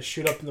 They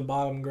shoot up in the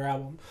bottom and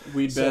grab them.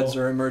 Weed beds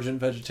are emergent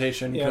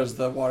vegetation because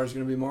the water's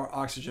going to be more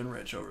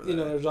oxygen-rich over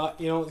there.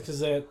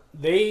 Because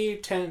they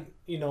tend,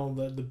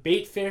 the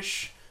bait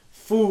fish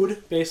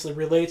food basically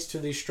relates to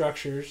these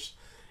structures,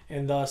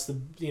 and thus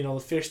the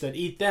fish that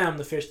eat them,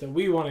 the fish that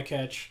we want to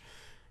catch,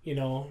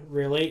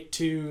 relate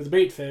to the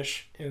bait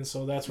fish, and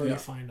so that's where you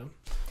find them.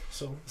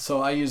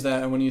 So I use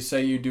that, and when you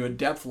say you do a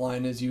depth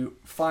line, is you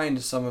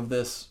find some of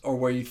this, or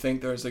where you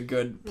think there's a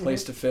good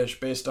place to fish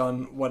based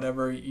on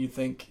whatever you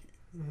think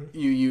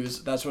you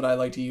use. That's what I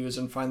like to use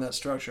and find that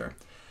structure.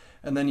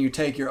 And then you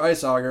take your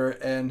ice auger,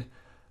 and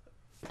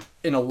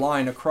in a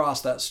line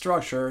across that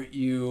structure,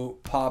 you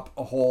pop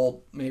a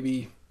hole,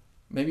 maybe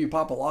you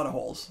pop a lot of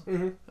holes.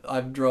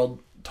 I've drilled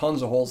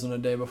tons of holes in a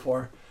day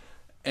before,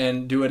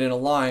 and do it in a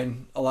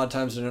line, a lot of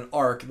times in an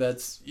arc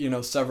that's,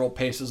 several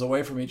paces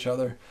away from each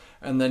other.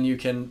 And then you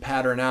can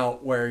pattern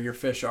out where your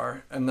fish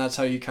are. And that's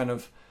how you kind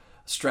of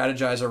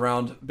strategize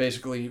around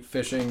basically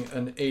fishing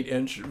an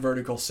 8-inch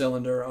vertical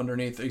cylinder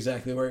underneath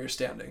exactly where you're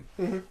standing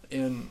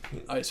in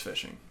ice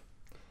fishing.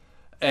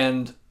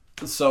 And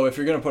so if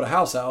you're going to put a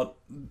house out,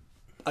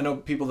 I know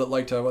people that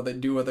like to, what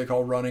they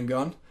call run and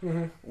gun,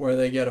 where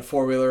they get a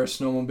 4-wheeler, a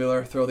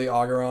snowmobiler, throw the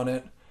auger on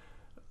it,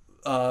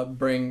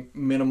 bring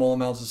minimal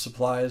amounts of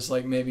supplies,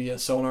 like maybe a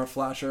sonar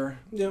flasher,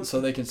 so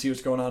they can see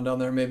what's going on down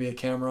there, maybe a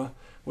camera,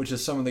 which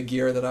is some of the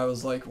gear that I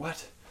was like,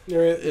 what?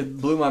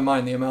 It blew my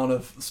mind, the amount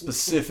of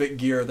specific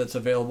gear that's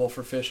available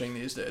for fishing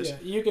these days. Yeah,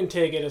 you can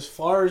take it as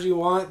far as you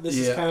want. This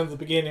is kind of the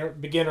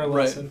beginner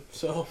lesson.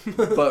 So,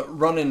 but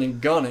running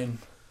and gunning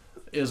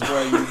is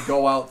where you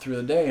go out through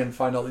the day and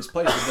find all these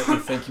places that you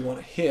think you want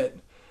to hit,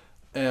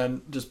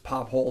 and just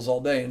pop holes all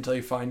day until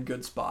you find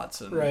good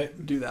spots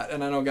and do that.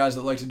 And I know guys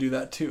that like to do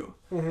that too.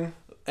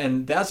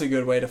 And that's a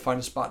good way to find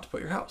a spot to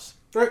put your house.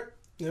 Right.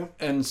 Yeah.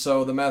 And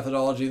so the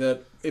methodology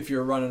that if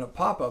you're running a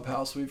pop-up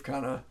house, we've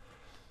kind of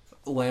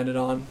landed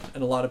on,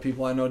 and a lot of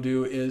people I know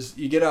do, is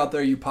you get out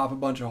there, you pop a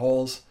bunch of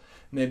holes,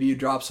 maybe you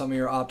drop some of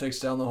your optics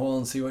down the hole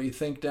and see what you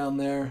think down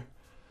there.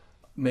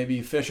 Maybe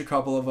you fish a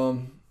couple of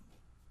them.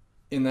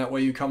 In that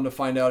way you come to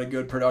find out a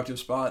good productive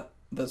spot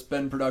that's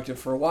been productive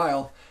for a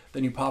while,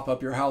 then you pop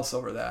up your house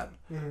over that.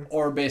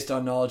 Or based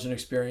on knowledge and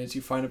experience,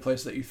 you find a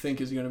place that you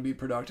think is going to be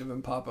productive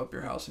and pop up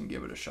your house and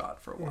give it a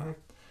shot for a while.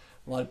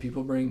 A lot of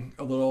people bring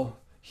a little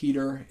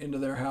heater into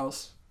their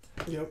house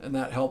Yep. And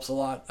that helps a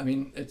lot. I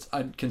mean,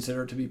 I'd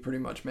consider it to be pretty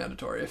much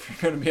mandatory if you're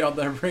going to be out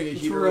there, bring a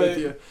heater right. with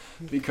you,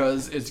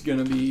 because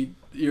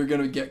you're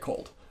going to get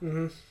cold.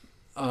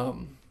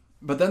 Mm-hmm.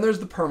 But then there's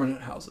the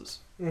permanent houses.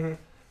 Mm-hmm.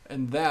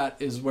 And that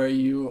is where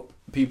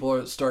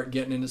people start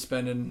getting into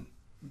spending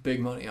big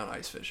money on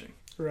ice fishing.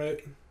 Right.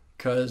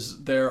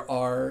 Because there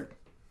are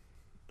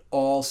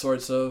all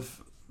sorts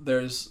of,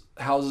 there's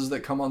houses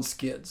that come on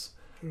skids,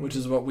 which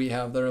is what we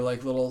have. They're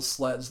like little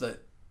sleds or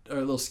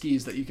little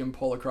skis that you can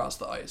pull across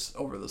the ice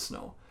over the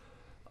snow.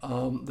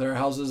 There are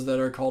houses that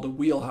are called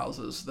wheel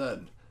houses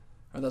or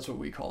that's what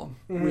we call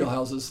them, wheel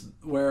houses,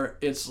 where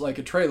it's like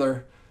a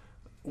trailer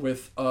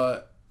with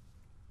a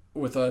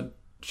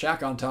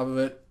shack on top of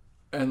it,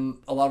 and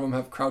a lot of them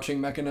have crouching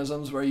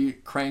mechanisms where you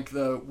crank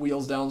the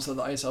wheels down so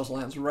the ice house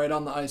lands right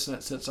on the ice and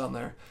it sits on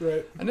there.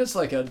 Right. And it's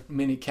like a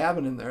mini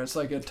cabin in there. It's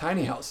like a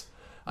tiny house.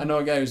 I know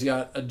a guy who's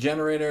got a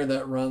generator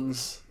that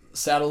runs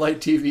satellite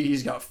TV.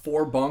 He's got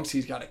 4 bunks.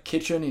 He's got a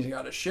kitchen. He's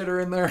got a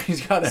shitter in there.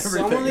 He's got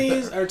everything. Some of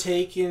these are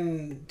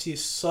taken to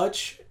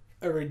such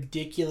a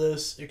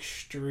ridiculous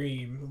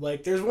extreme.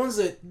 Like, there's ones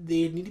that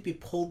they need to be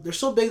pulled. They're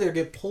so big they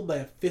get pulled by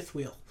a fifth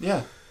wheel.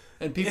 Yeah.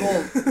 And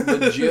people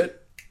legit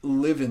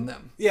live in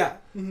them. Yeah.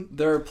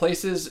 There are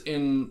places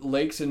in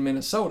lakes in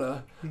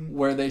Minnesota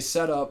where they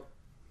set up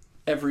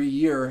every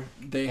year.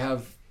 They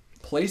have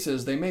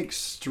places, they make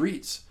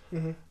streets.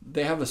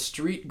 They have a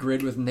street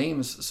grid with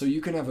names so you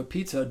can have a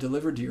pizza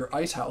delivered to your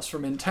ice house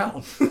from in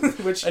town.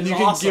 Which and is you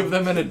can awesome. give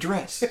them an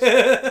address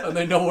and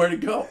they know where to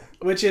go.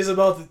 Which is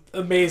about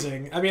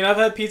amazing. I mean, I've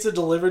had pizza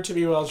delivered to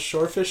me while I was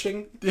shore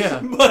fishing.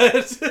 Yeah.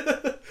 But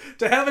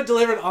to have it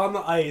delivered on the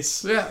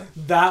ice, Yeah.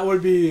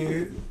 that'd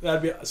be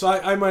so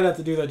I might have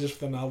to do that just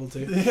for the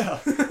novelty. Yeah.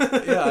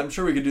 Yeah, I'm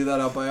sure we could do that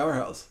out by our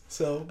house.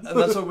 So And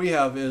that's what we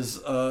have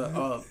is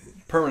a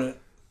permanent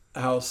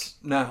house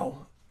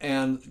now.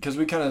 And because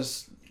we kind of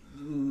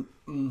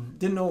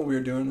didn't know what we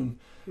were doing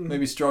and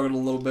maybe struggled a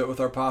little bit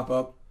with our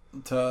pop-up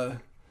to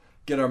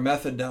get our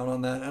method down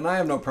on that. And I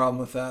have no problem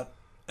with that.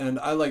 And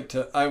I would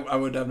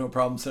have no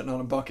problem sitting on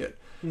a bucket.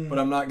 But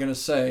I'm not going to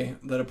say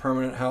that a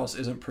permanent house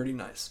isn't pretty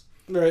nice.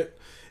 Right.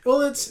 Well,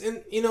 this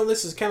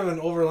is kind of an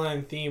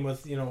overlying theme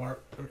with,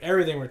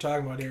 everything we're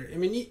talking about here. I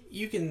mean,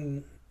 you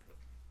can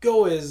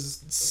go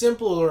as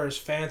simple or as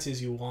fancy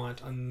as you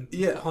want on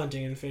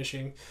hunting and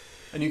fishing.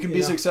 And you can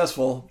be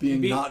successful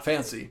being not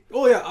fancy.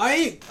 Oh, yeah.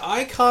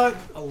 I caught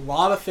a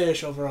lot of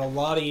fish over a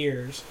lot of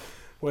years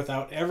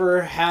without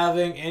ever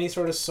having any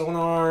sort of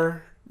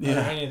sonar or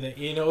anything.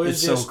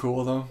 It's just so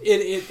cool, though.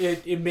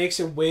 It makes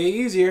it way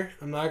easier.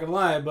 I'm not going to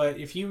lie. But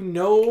if you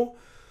know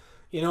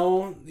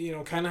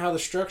kind of how the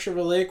structure of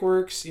a lake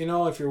works,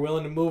 if you're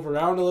willing to move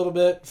around a little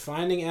bit,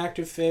 finding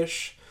active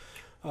fish,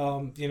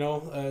 even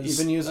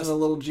using a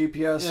little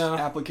GPS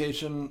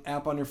application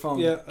app on your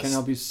phone can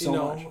help you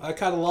so much. I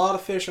caught a lot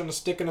of fish on a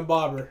stick and a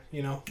bobber,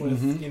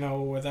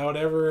 without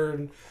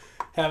ever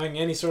having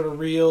any sort of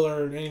reel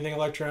or anything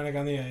electronic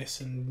on the ice,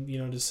 and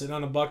just sit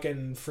on a bucket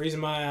and freezing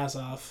my ass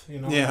off,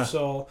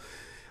 So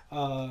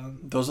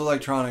those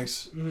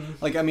electronics,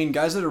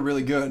 guys that are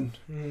really good,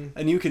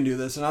 and you can do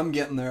this, and I'm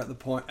getting there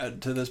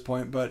to this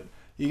point, but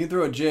you can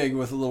throw a jig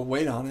with a little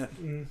weight on it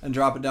and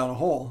drop it down a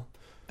hole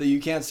that you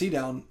can't see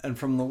down, and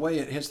from the way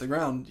it hits the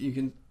ground, you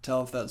can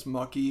tell if that's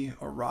mucky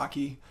or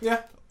rocky.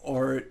 Yeah.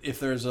 Or if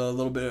there's a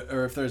little bit,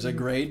 or if there's a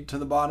grade to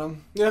the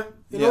bottom. Yeah.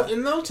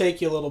 And they'll take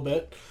you a little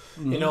bit.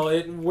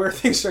 Where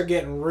things start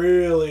getting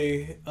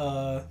really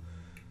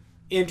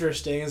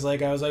interesting is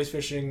like I was ice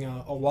fishing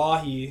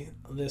Oahe,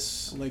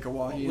 this Lake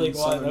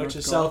Oahe, which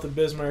is south of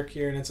Bismarck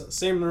here, and it's the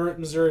same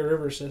Missouri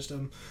River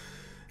system.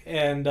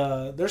 And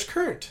there's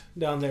current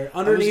down there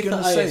underneath the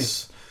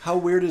ice. How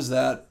weird is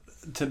that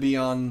to be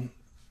on?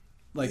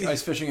 Like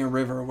ice fishing a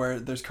river where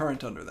there's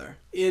current under there.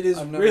 It is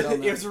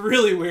it's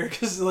really weird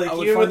because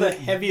even with a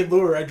heavy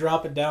lure, I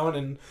drop it down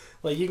and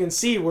you can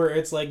see where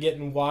it's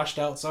getting washed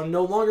out. So I'm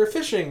no longer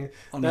fishing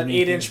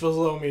underneath that 8 inch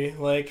below me.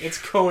 It's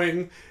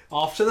going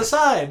off to the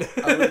side.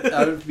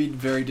 I would be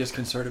very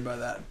disconcerted by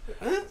that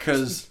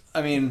because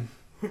I think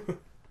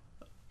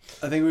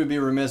we would be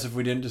remiss if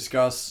we didn't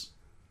discuss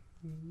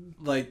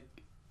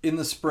in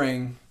the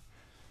spring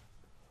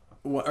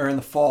or in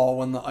the fall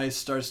when the ice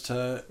starts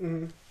to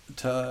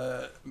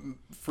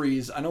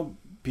freeze. I know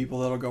people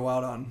that'll go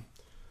out on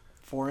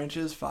 4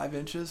 inches, 5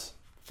 inches.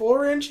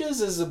 4 inches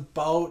is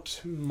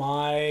about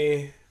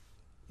my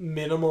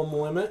minimum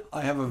limit.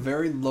 I have a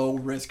very low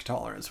risk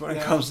tolerance when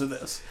it comes to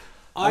this.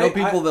 I know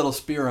people that'll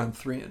spear on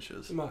 3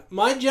 inches.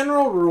 My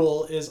general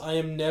rule is I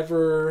am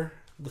never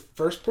the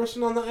first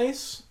person on the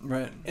ice.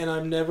 Right. And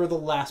I'm never the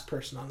last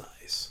person on the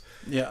ice.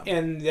 Yeah.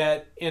 And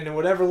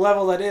whatever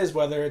level that is,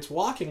 whether it's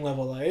walking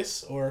level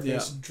ice or if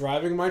it's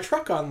driving my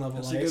truck on level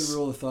ice. That's a good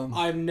rule of thumb.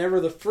 I'm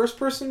never the first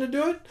person to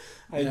do it.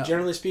 I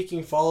generally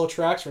speaking follow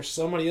tracks where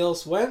somebody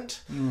else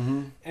went.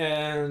 Mm-hmm.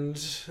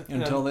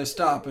 Until they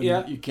stop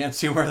and you can't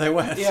see where they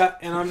went. Yeah,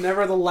 and I'm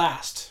never the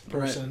last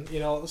person.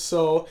 Right.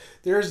 So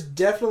there's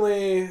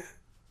definitely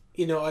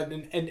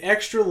an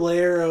extra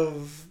layer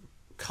of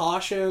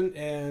caution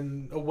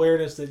and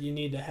awareness that you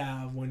need to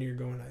have when you're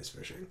going ice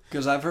fishing.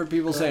 Because I've heard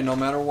people say no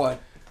matter what,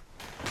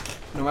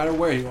 no matter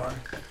where you are,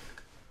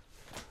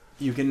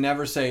 you can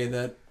never say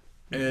that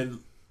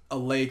a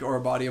lake or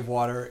a body of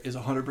water is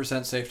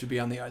 100% safe to be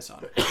on the ice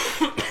on.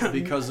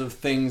 Because of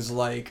things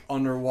like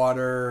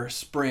underwater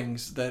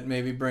springs that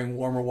maybe bring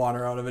warmer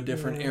water out of a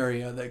different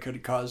area that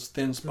could cause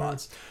thin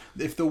spots.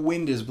 If the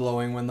wind is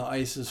blowing when the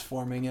ice is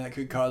forming, that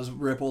could cause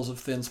ripples of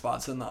thin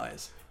spots in the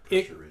ice.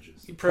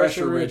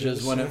 Pressure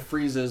ridges. When it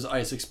freezes,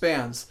 ice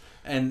expands.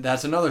 And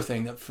that's another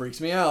thing that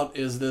freaks me out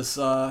is this,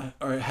 or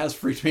has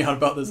freaked me out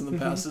about this in the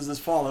past, is this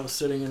fall I was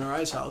sitting in our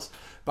ice house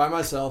by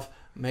myself,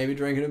 maybe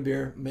drinking a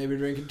beer, maybe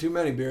drinking too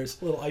many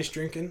beers. A little ice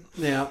drinking.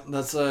 Yeah,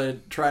 that's a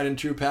tried and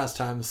true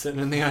pastime,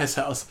 sitting in the ice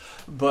house.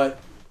 But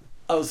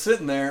I was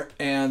sitting there,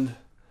 and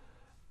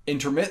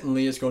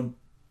intermittently it's going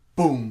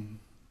boom,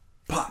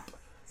 pop,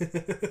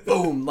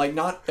 boom. Like,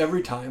 not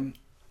every time,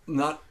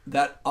 not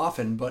that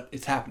often, but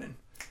it's happening.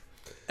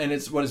 And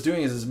it's what it's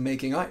doing is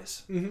making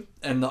ice.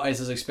 And the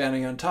ice is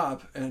expanding on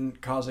top and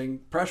causing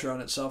pressure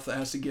on itself that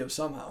has to give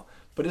somehow.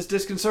 But it's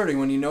disconcerting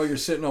when you know you're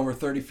sitting over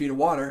 30 feet of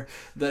water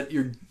that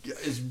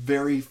is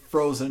very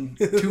frozen,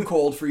 too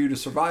cold for you to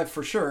survive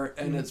for sure,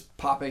 and it's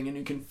popping and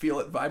you can feel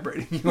it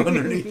vibrating you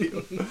underneath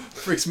you.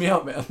 Freaks me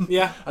out, man.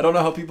 Yeah. I don't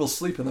know how people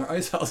sleep in their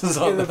ice houses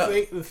on that.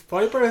 The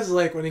funny part is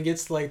like when it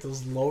gets to like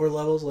those lower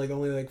levels, like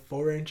only like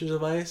 4 inches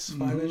of ice,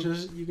 5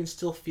 inches, you can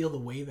still feel the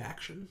wave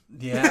action.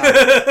 Yeah.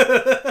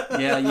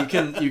 Yeah,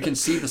 you can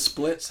see the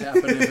splits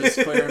happen if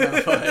it's clear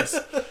enough ice.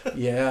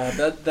 Yeah,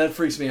 that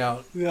freaks me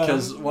out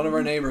because one of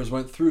our neighbors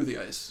went through the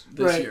ice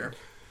this year.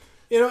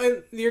 You know,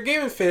 and your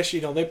Game and Fish,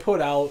 you know, they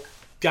put out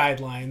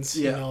guidelines.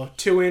 Yeah. You know,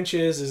 2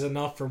 inches is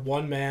enough for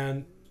one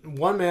man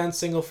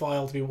single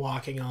file to be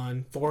walking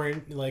on.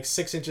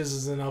 6 inches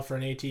is enough for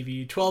an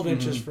ATV. 12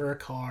 inches for a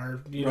car.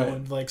 You know,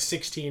 and like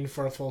 16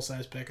 for a full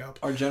size pickup.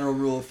 Our general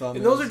rule of thumb.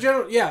 And those are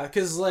general,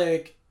 because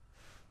like.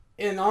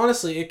 And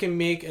honestly, it can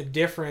make a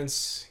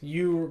difference.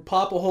 You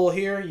pop a hole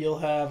here, you'll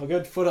have a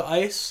good foot of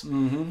ice.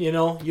 You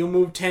know, you'll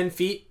move 10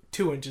 feet,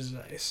 2 inches of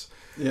ice.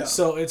 Yeah.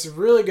 So it's a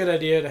really good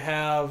idea to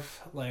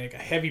have like a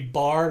heavy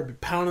bar to be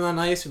pounding on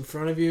ice in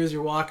front of you as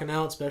you're walking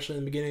out, especially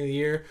in the beginning of the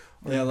year.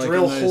 Or like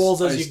drill nice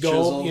holes as you go,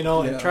 chisel. you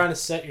know, and trying to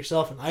set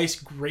yourself an ice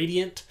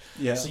gradient.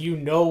 Yeah. So you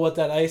know what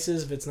that ice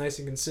is, if it's nice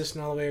and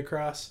consistent all the way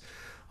across.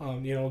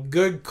 You know,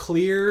 good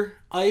clear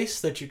ice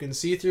that you can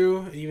see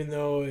through, even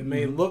though it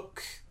may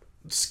look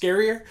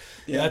scarier.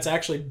 That's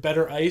actually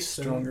better ice,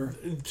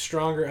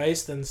 stronger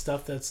ice than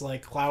stuff that's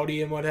like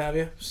cloudy and what have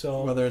you.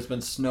 So whether it's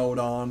been snowed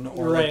on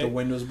or like the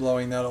wind was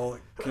blowing, that'll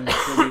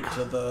contribute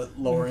to the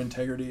lower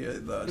integrity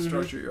of the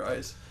structure of your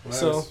ice. Well,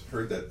 I always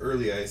heard that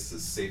early ice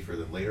is safer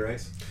than later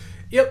ice.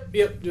 Yep.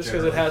 Just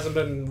because it hasn't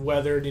been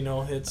weathered, you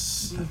know,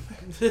 it's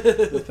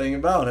the thing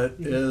about it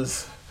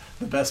is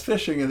the best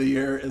fishing of the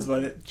year is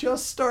when it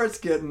just starts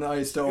getting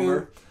iced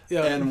over.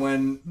 Yeah. And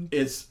when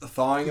it's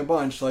thawing a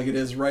bunch like it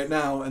is right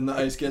now and the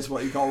ice gets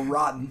what you call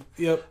rotten.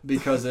 Yep.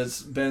 Because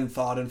it's been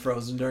thawed and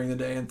frozen during the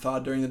day and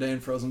thawed during the day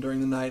and frozen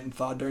during the night and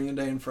thawed during the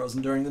day and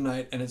frozen during the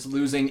night and it's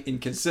losing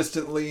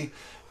inconsistently.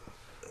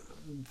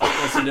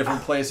 That's in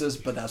different places,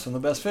 but that's when the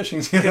best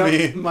fishing's gonna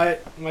be.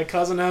 My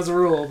cousin has a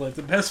rule, like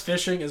the best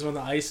fishing is when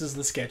the ice is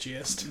the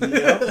sketchiest.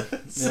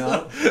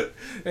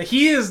 Yep.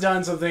 He has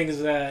done some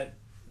things that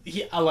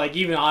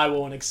even I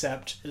won't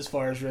accept as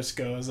far as risk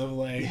goes of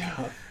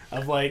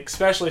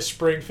especially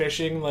spring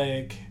fishing,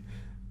 like,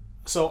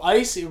 so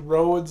ice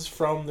erodes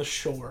from the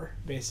shore,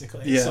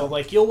 basically. Yeah. So,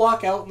 like, you'll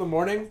walk out in the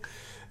morning,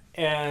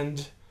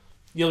 and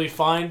you'll be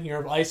fine. You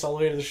have ice all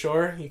the way to the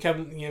shore. You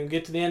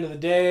get to the end of the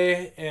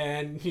day,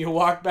 and you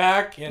walk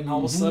back, and all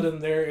of a sudden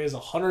there is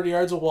 100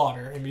 yards of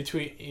water in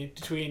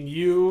between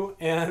you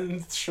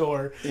and the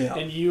shore,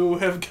 and you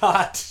have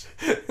got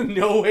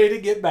no way to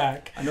get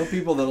back. I know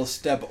people that'll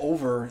step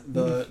over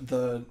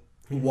the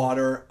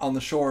water on the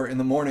shore in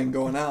the morning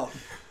going out.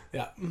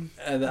 Yeah.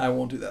 And I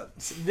won't do that.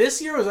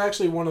 This year was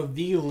actually one of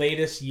the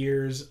latest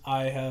years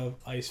I have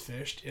ice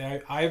fished.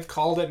 I've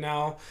called it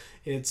now.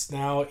 It's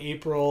now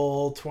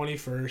April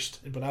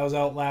 21st, but I was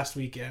out last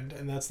weekend,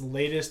 and that's the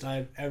latest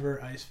I've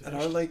ever ice fished. At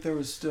our lake, there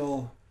was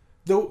still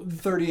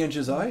 30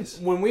 inches ice.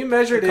 When we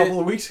measured a couple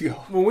of weeks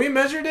ago. When we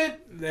measured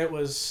it, that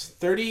was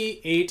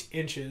 38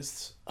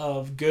 inches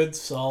of good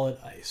solid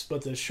ice.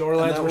 But the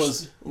shorelines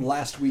was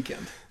last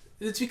weekend.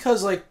 It's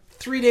because,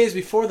 3 days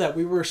before that,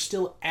 we were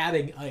still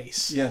adding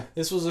ice. Yeah.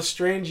 This was a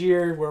strange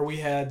year where we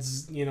had,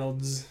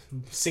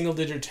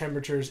 single-digit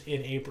temperatures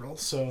in April.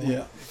 So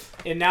yeah.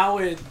 And now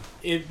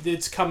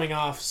it's coming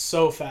off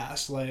so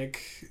fast,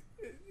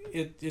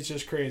 it's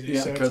just crazy.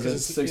 Yeah, because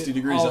it's 60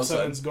 degrees outside. All of a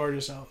sudden, it's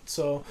gorgeous out.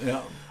 So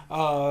yeah.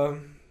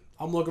 I'm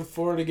looking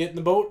forward to getting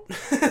the boat.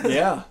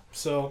 Yeah.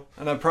 So.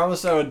 And I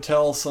promised I would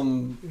tell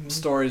some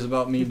stories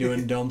about me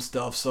doing dumb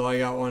stuff. So I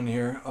got one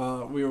here.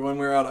 When we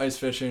were out ice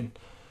fishing.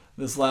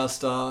 This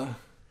last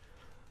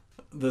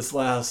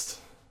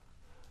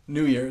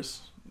New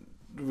Year's,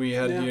 we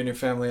had you and your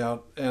family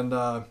out, and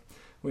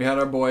we had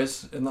our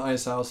boys in the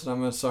ice house,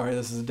 and sorry,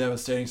 this is a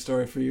devastating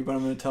story for you, but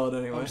I'm going to tell it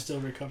anyway. I'm still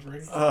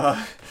recovering.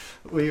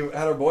 We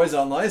had our boys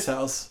out in the ice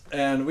house,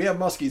 and we have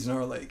muskies in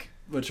our lake,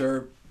 which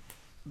are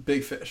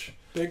big fish.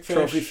 Big fish.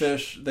 Trophy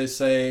fish, they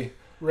say.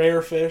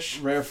 Rare fish.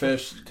 Rare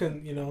fish. Fish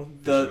of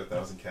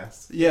 1,000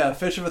 casts? Yeah,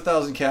 fish of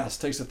 1,000 casts.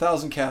 Takes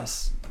 1,000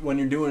 casts when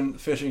you're doing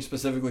fishing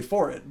specifically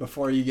for it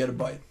before you get a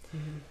bite.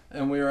 Mm-hmm.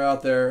 And we were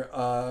out there,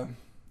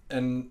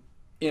 and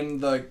in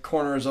the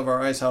corners of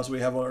our ice house,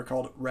 we have what are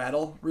called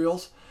rattle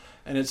reels.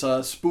 And it's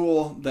a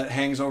spool that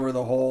hangs over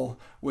the hole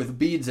with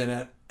beads in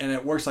it, and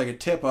it works like a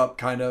tip-up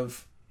kind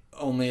of,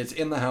 only it's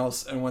in the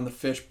house, and when the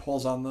fish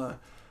pulls on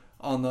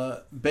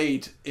the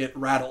bait, it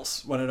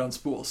rattles when it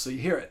unspools, so you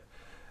hear it.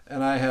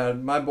 And I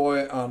had my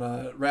boy on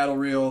a rattle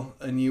reel,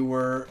 and you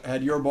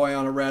had your boy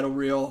on a rattle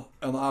reel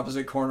on the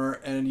opposite corner,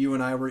 and you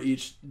and I were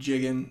each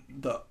jigging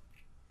the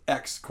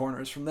X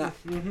corners from that.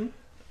 Mm-hmm.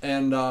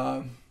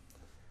 And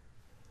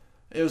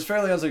it was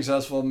fairly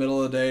unsuccessful,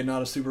 middle of the day,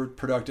 not a super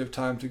productive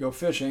time to go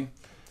fishing.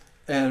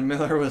 And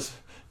Miller was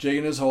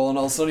jigging his hole, and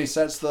all of a sudden he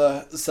sets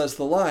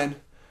the line,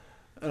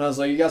 and I was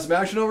like, "You got some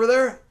action over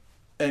there?"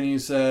 And you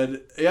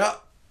said, "Yeah."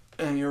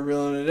 And you're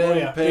reeling it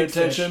in, paying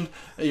attention.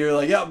 And you're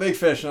like, "Yeah, big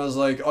fish." And I was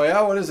like, "Oh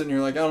yeah, what is it?" And you're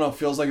like, "I don't know,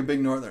 feels like a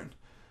big northern.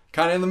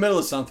 Kind of in the middle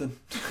of something."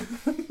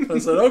 I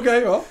said,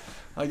 "Okay, well,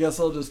 I guess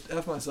I'll just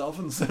F myself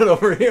and sit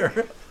over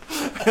here."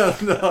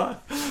 And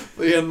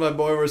Leah and my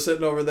boy were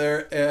sitting over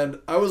there, and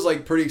I was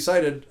like pretty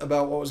excited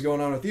about what was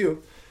going on with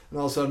you. And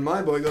all of a sudden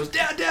my boy goes,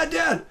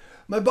 Dad,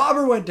 my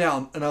bobber went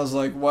down. And I was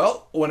like,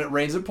 well, when it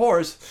rains, it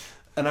pours.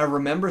 And I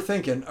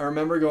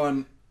remember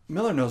going,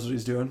 Miller knows what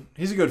he's doing.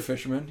 He's a good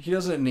fisherman. He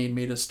doesn't need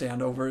me to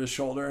stand over his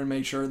shoulder and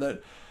make sure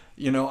that,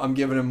 I'm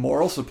giving him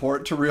moral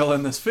support to reel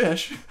in this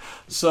fish.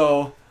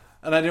 So,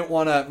 and I didn't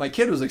want to, my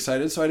kid was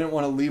excited, so I didn't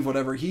want to leave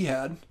whatever he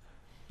had.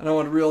 And I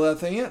wanted to reel that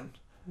thing in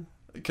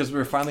because we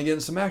were finally getting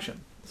some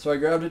action. So I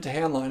grabbed it to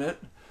handline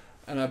it,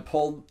 and I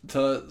pulled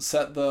to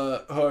set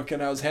the hook,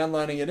 and I was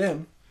handlining it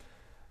in.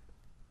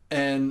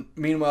 And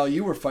meanwhile,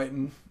 you were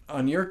fighting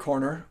on your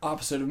corner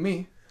opposite of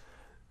me,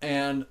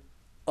 and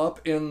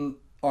up in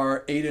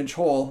our 8-inch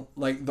hole,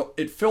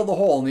 it filled the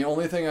hole, and the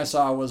only thing I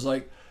saw was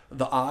like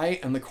the eye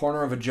and the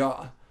corner of a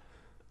jaw.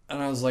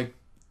 And I was like,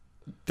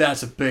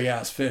 "That's a big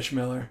ass fish,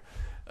 Miller."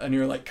 And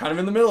you're like kind of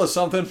in the middle of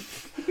something.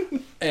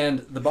 And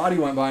the body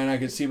went by, and I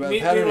could see by the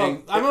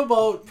patterning. I'm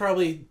about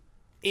probably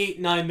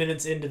 8-9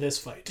 minutes into this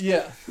fight.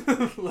 Yeah.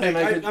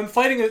 I'm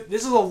fighting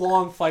this is a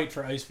long fight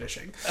for ice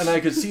fishing. And I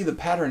could see the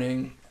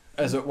patterning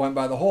as it went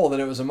by the hole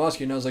that it was a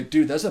muskie, and I was like,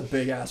 "Dude, that's a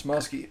big ass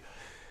muskie."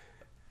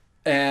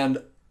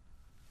 And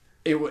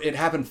it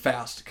happened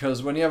fast,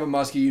 because when you have a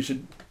muskie, you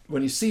should,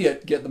 when you see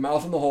it, get the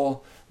mouth in the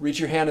hole, reach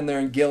your hand in there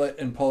and gill it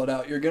and pull it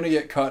out. You're going to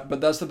get cut,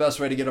 but that's the best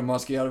way to get a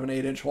muskie out of an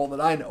 8-inch hole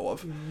that I know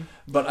of. Mm-hmm.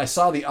 But I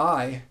saw the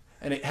eye,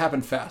 and it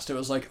happened fast. It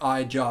was like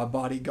eye, jaw,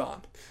 body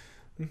gone.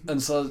 Mm-hmm.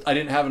 And so I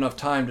didn't have enough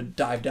time to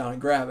dive down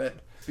and grab it,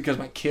 because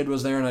my kid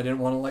was there, and I didn't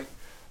want to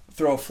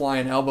throw a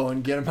flying elbow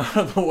and get him out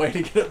of the way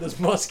to get at this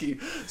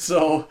muskie.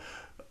 So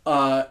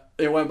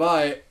it went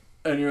by,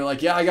 and you're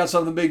like, "Yeah, I got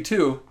something big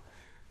too."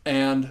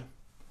 And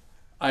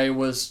I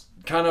was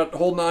kind of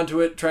holding on to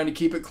it, trying to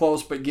keep it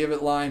close, but give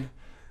it line.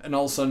 And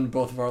all of a sudden,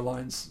 both of our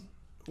lines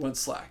went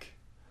slack.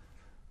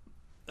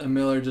 And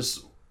Miller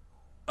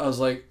I was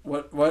like,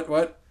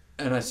 what?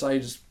 And I saw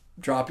you just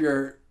drop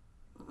your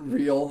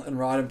reel and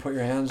rod and put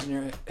your hands in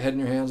your head in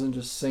your hands and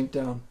just sink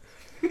down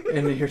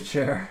into your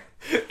chair.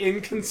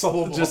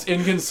 Inconsolable. Just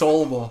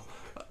inconsolable.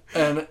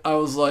 And I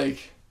was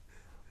like,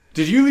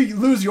 "Did you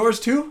lose yours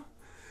too?"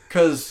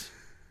 Because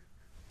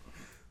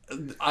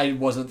I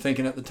wasn't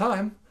thinking at the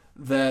time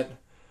that,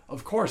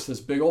 of course, this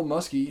big old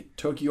muskie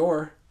took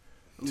your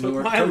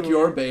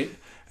bait,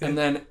 and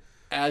then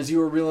as you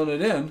were reeling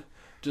it in,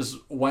 just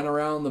went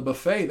around the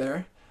buffet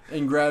there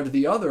and grabbed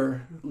the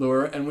other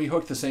lure, and we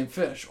hooked the same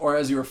fish. Or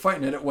as you were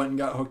fighting it, it went and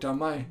got hooked on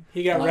my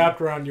He got line.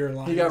 wrapped around your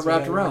line. He got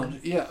wrapped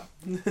around, yeah.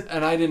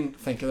 And I didn't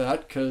think of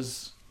that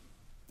because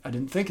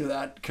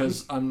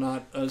I'm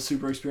not a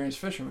super experienced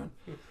fisherman.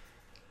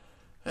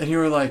 And you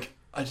were like,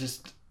 I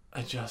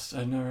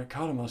never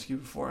caught a muskie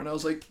before. And I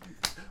was like,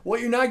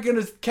 "What, you're not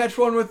going to catch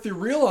one with your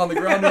reel on the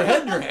ground, your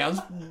head in your hands,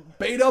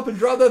 bait up and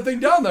drop that thing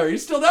down there. You're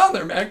still down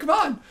there, man. Come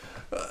on."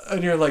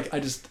 And you're like, I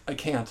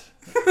can't.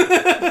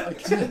 I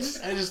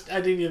can't.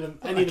 I need a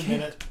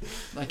minute.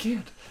 I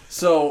can't.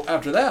 So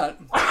after that,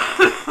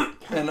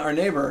 and our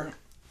neighbor,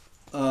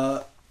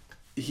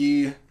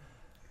 he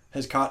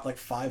has caught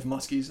 5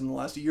 muskies in the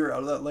last year out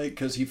of that lake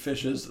because he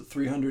fishes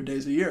 300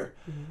 days a year.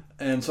 Mm-hmm.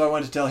 And so I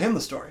went to tell him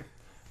the story.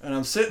 And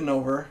I'm sitting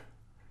over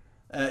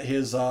at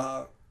his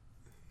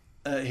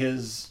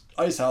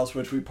ice house,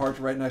 which we parked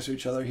right next to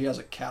each other. He has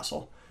a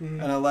castle. Mm-hmm.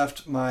 And I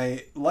left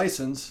my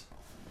license.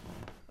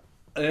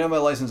 I didn't have my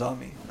license on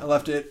me. I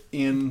left it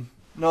in...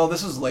 No,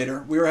 this is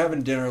later. We were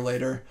having dinner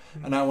later,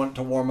 mm-hmm. and I went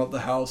to warm up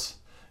the house.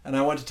 And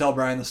I went to tell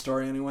Brian the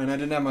story anyway, and I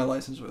didn't have my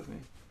license with me.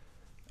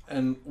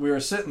 And we were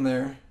sitting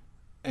there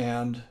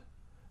and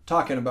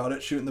talking about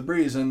it, shooting the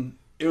breeze, and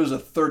it was a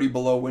 30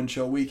 below wind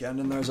chill weekend,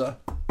 and there's a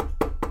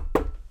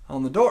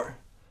on the door.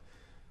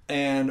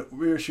 And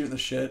we were shooting the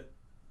shit.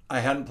 I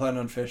hadn't planned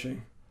on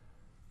fishing,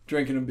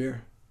 drinking a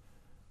beer.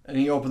 And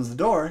he opens the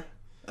door,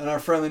 and our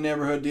friendly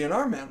neighborhood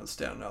DNR man was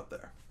standing out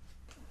there.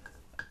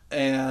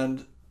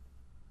 And,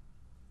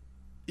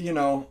 you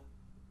know,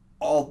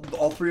 all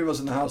three of us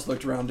in the house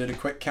looked around, did a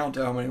quick count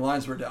to how many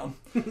lines were down.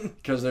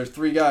 Because there's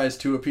 3 guys,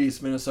 2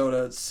 apiece,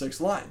 Minnesota, it's 6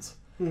 lines.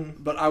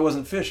 But I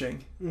wasn't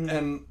fishing.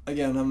 And,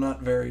 again, I'm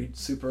not very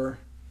super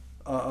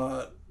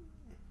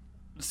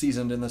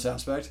seasoned in this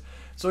aspect.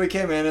 So he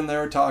came in, and they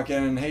were talking,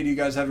 and, hey, do you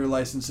guys have your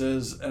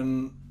licenses?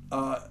 And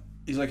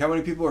he's like, how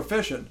many people are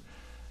fishing?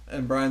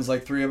 And Brian's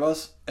like, 3 of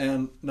us.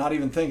 And not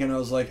even thinking, I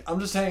was like, I'm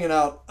just hanging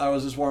out. I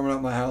was just warming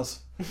up my house.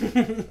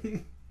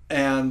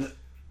 And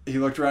he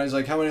looked around. He's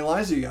like, how many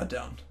lines do you got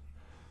down?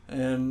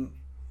 And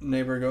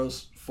neighbor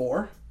goes,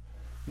 4.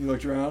 He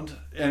looked around.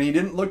 And he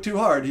didn't look too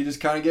hard. He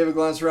just kind of gave a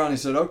glance around. He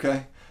said,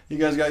 okay, you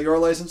guys got your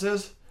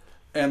licenses?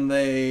 And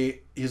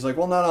he's like,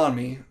 well, not on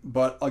me,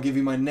 but I'll give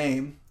you my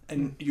name.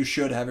 And you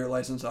should have your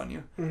license on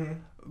you.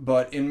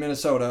 But in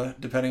Minnesota,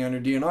 depending on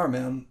your DNR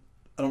man,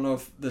 I don't know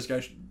if this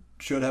guy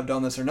should have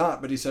done this or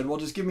not, but he said, well,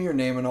 just give me your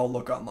name and I'll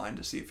look online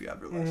to see if you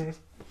have your license.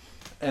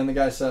 And the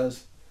guy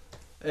says,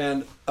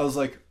 and I was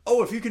like,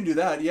 oh, if you can do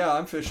that, yeah,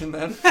 I'm fishing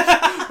then.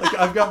 Like,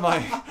 I've got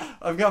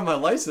my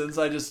license.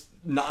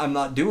 I'm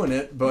not doing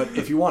it, but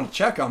if you want to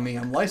check on me,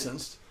 I'm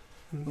licensed.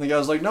 And the guy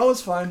was like, no,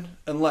 it's fine,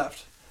 and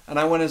left. And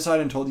I went inside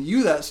and told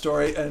you that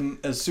story, and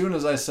as soon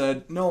as I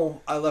said,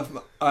 no, I left,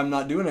 I'm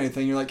not doing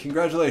anything, you're like,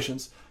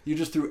 congratulations. You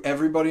just threw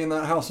everybody in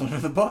that house under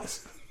the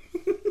bus.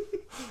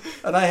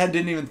 And I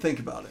didn't even think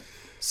about it.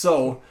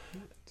 So,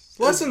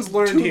 lessons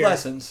learned 2 here.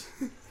 lessons.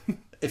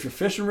 If you're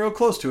fishing real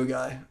close to a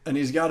guy, and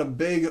he's got a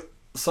big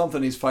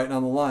something he's fighting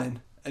on the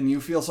line, and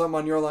you feel something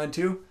on your line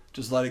too,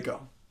 just let it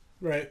go.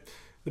 Right.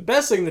 The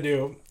best thing to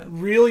do,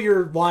 reel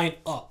your line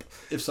up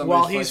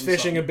while he's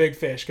fishing a big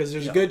fish, because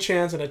there's a good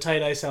chance in a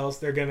tight ice house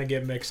they're going to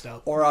get mixed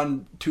up. Or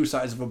on 2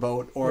 sides of a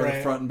boat, or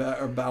the front and back,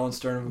 or bow and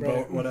stern of a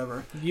boat,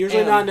 whatever.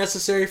 Usually not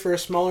necessary for a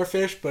smaller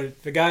fish, but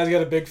if the guy's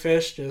got a big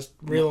fish, just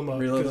reel him up.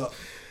 Reel it up.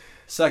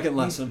 Second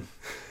lesson.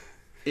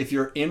 If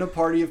you're in a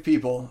party of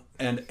people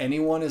and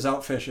anyone is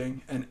out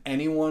fishing and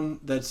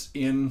anyone that's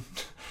in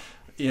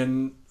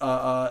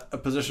a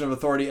position of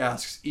authority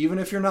asks, even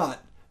if you're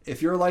not,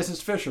 if you're a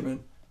licensed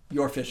fisherman,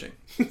 you're fishing.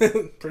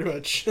 Pretty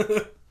much.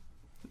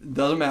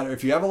 Doesn't matter.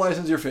 If you have a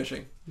license, you're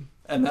fishing.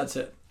 And that's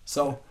it.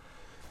 So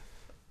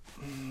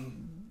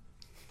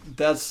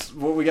that's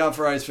what we got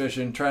for ice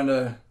fishing.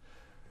 So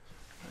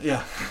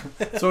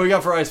what we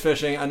got for ice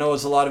fishing. I know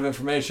it's a lot of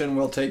information.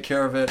 We'll take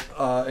care of it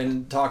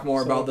and talk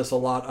more about this a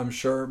lot, I'm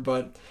sure.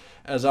 But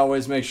as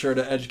always, make sure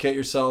to educate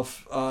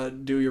yourself,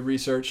 do your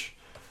research,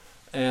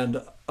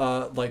 and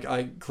like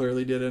I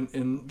clearly did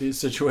in these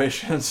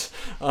situations,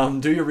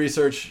 do your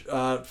research,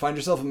 find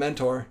yourself a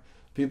mentor,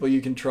 people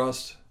you can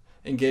trust,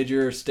 engage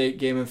your state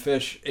game and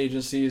fish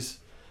agencies,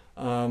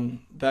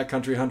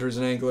 Backcountry Hunters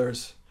and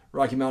Anglers,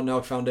 Rocky Mountain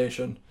Elk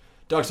Foundation,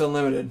 Ducks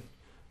Unlimited,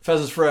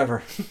 Pheasants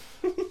Forever.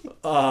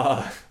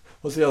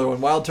 What's the other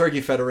one? Wild Turkey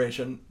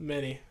Federation.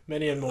 Many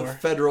and more.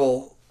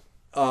 Federal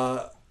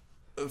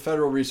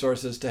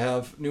resources to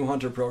have new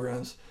hunter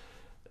programs.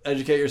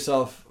 Educate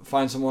yourself.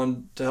 Find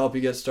someone to help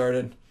you get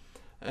started,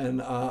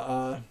 and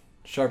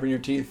sharpen your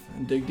teeth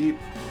and dig deep.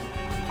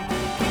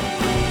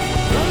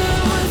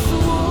 Running with the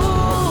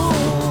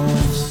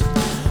wolves,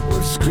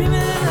 we're screaming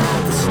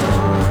at the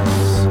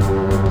stars.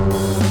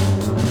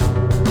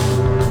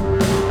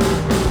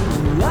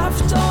 We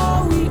left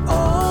all we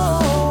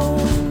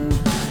own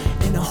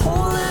in a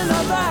hole in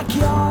our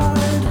backyard.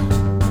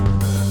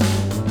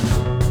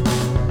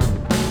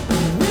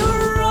 We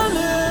were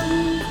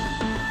running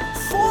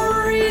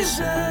for a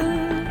reason.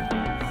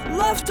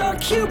 Left our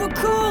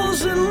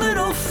cubicles in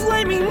little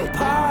flaming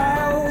pies.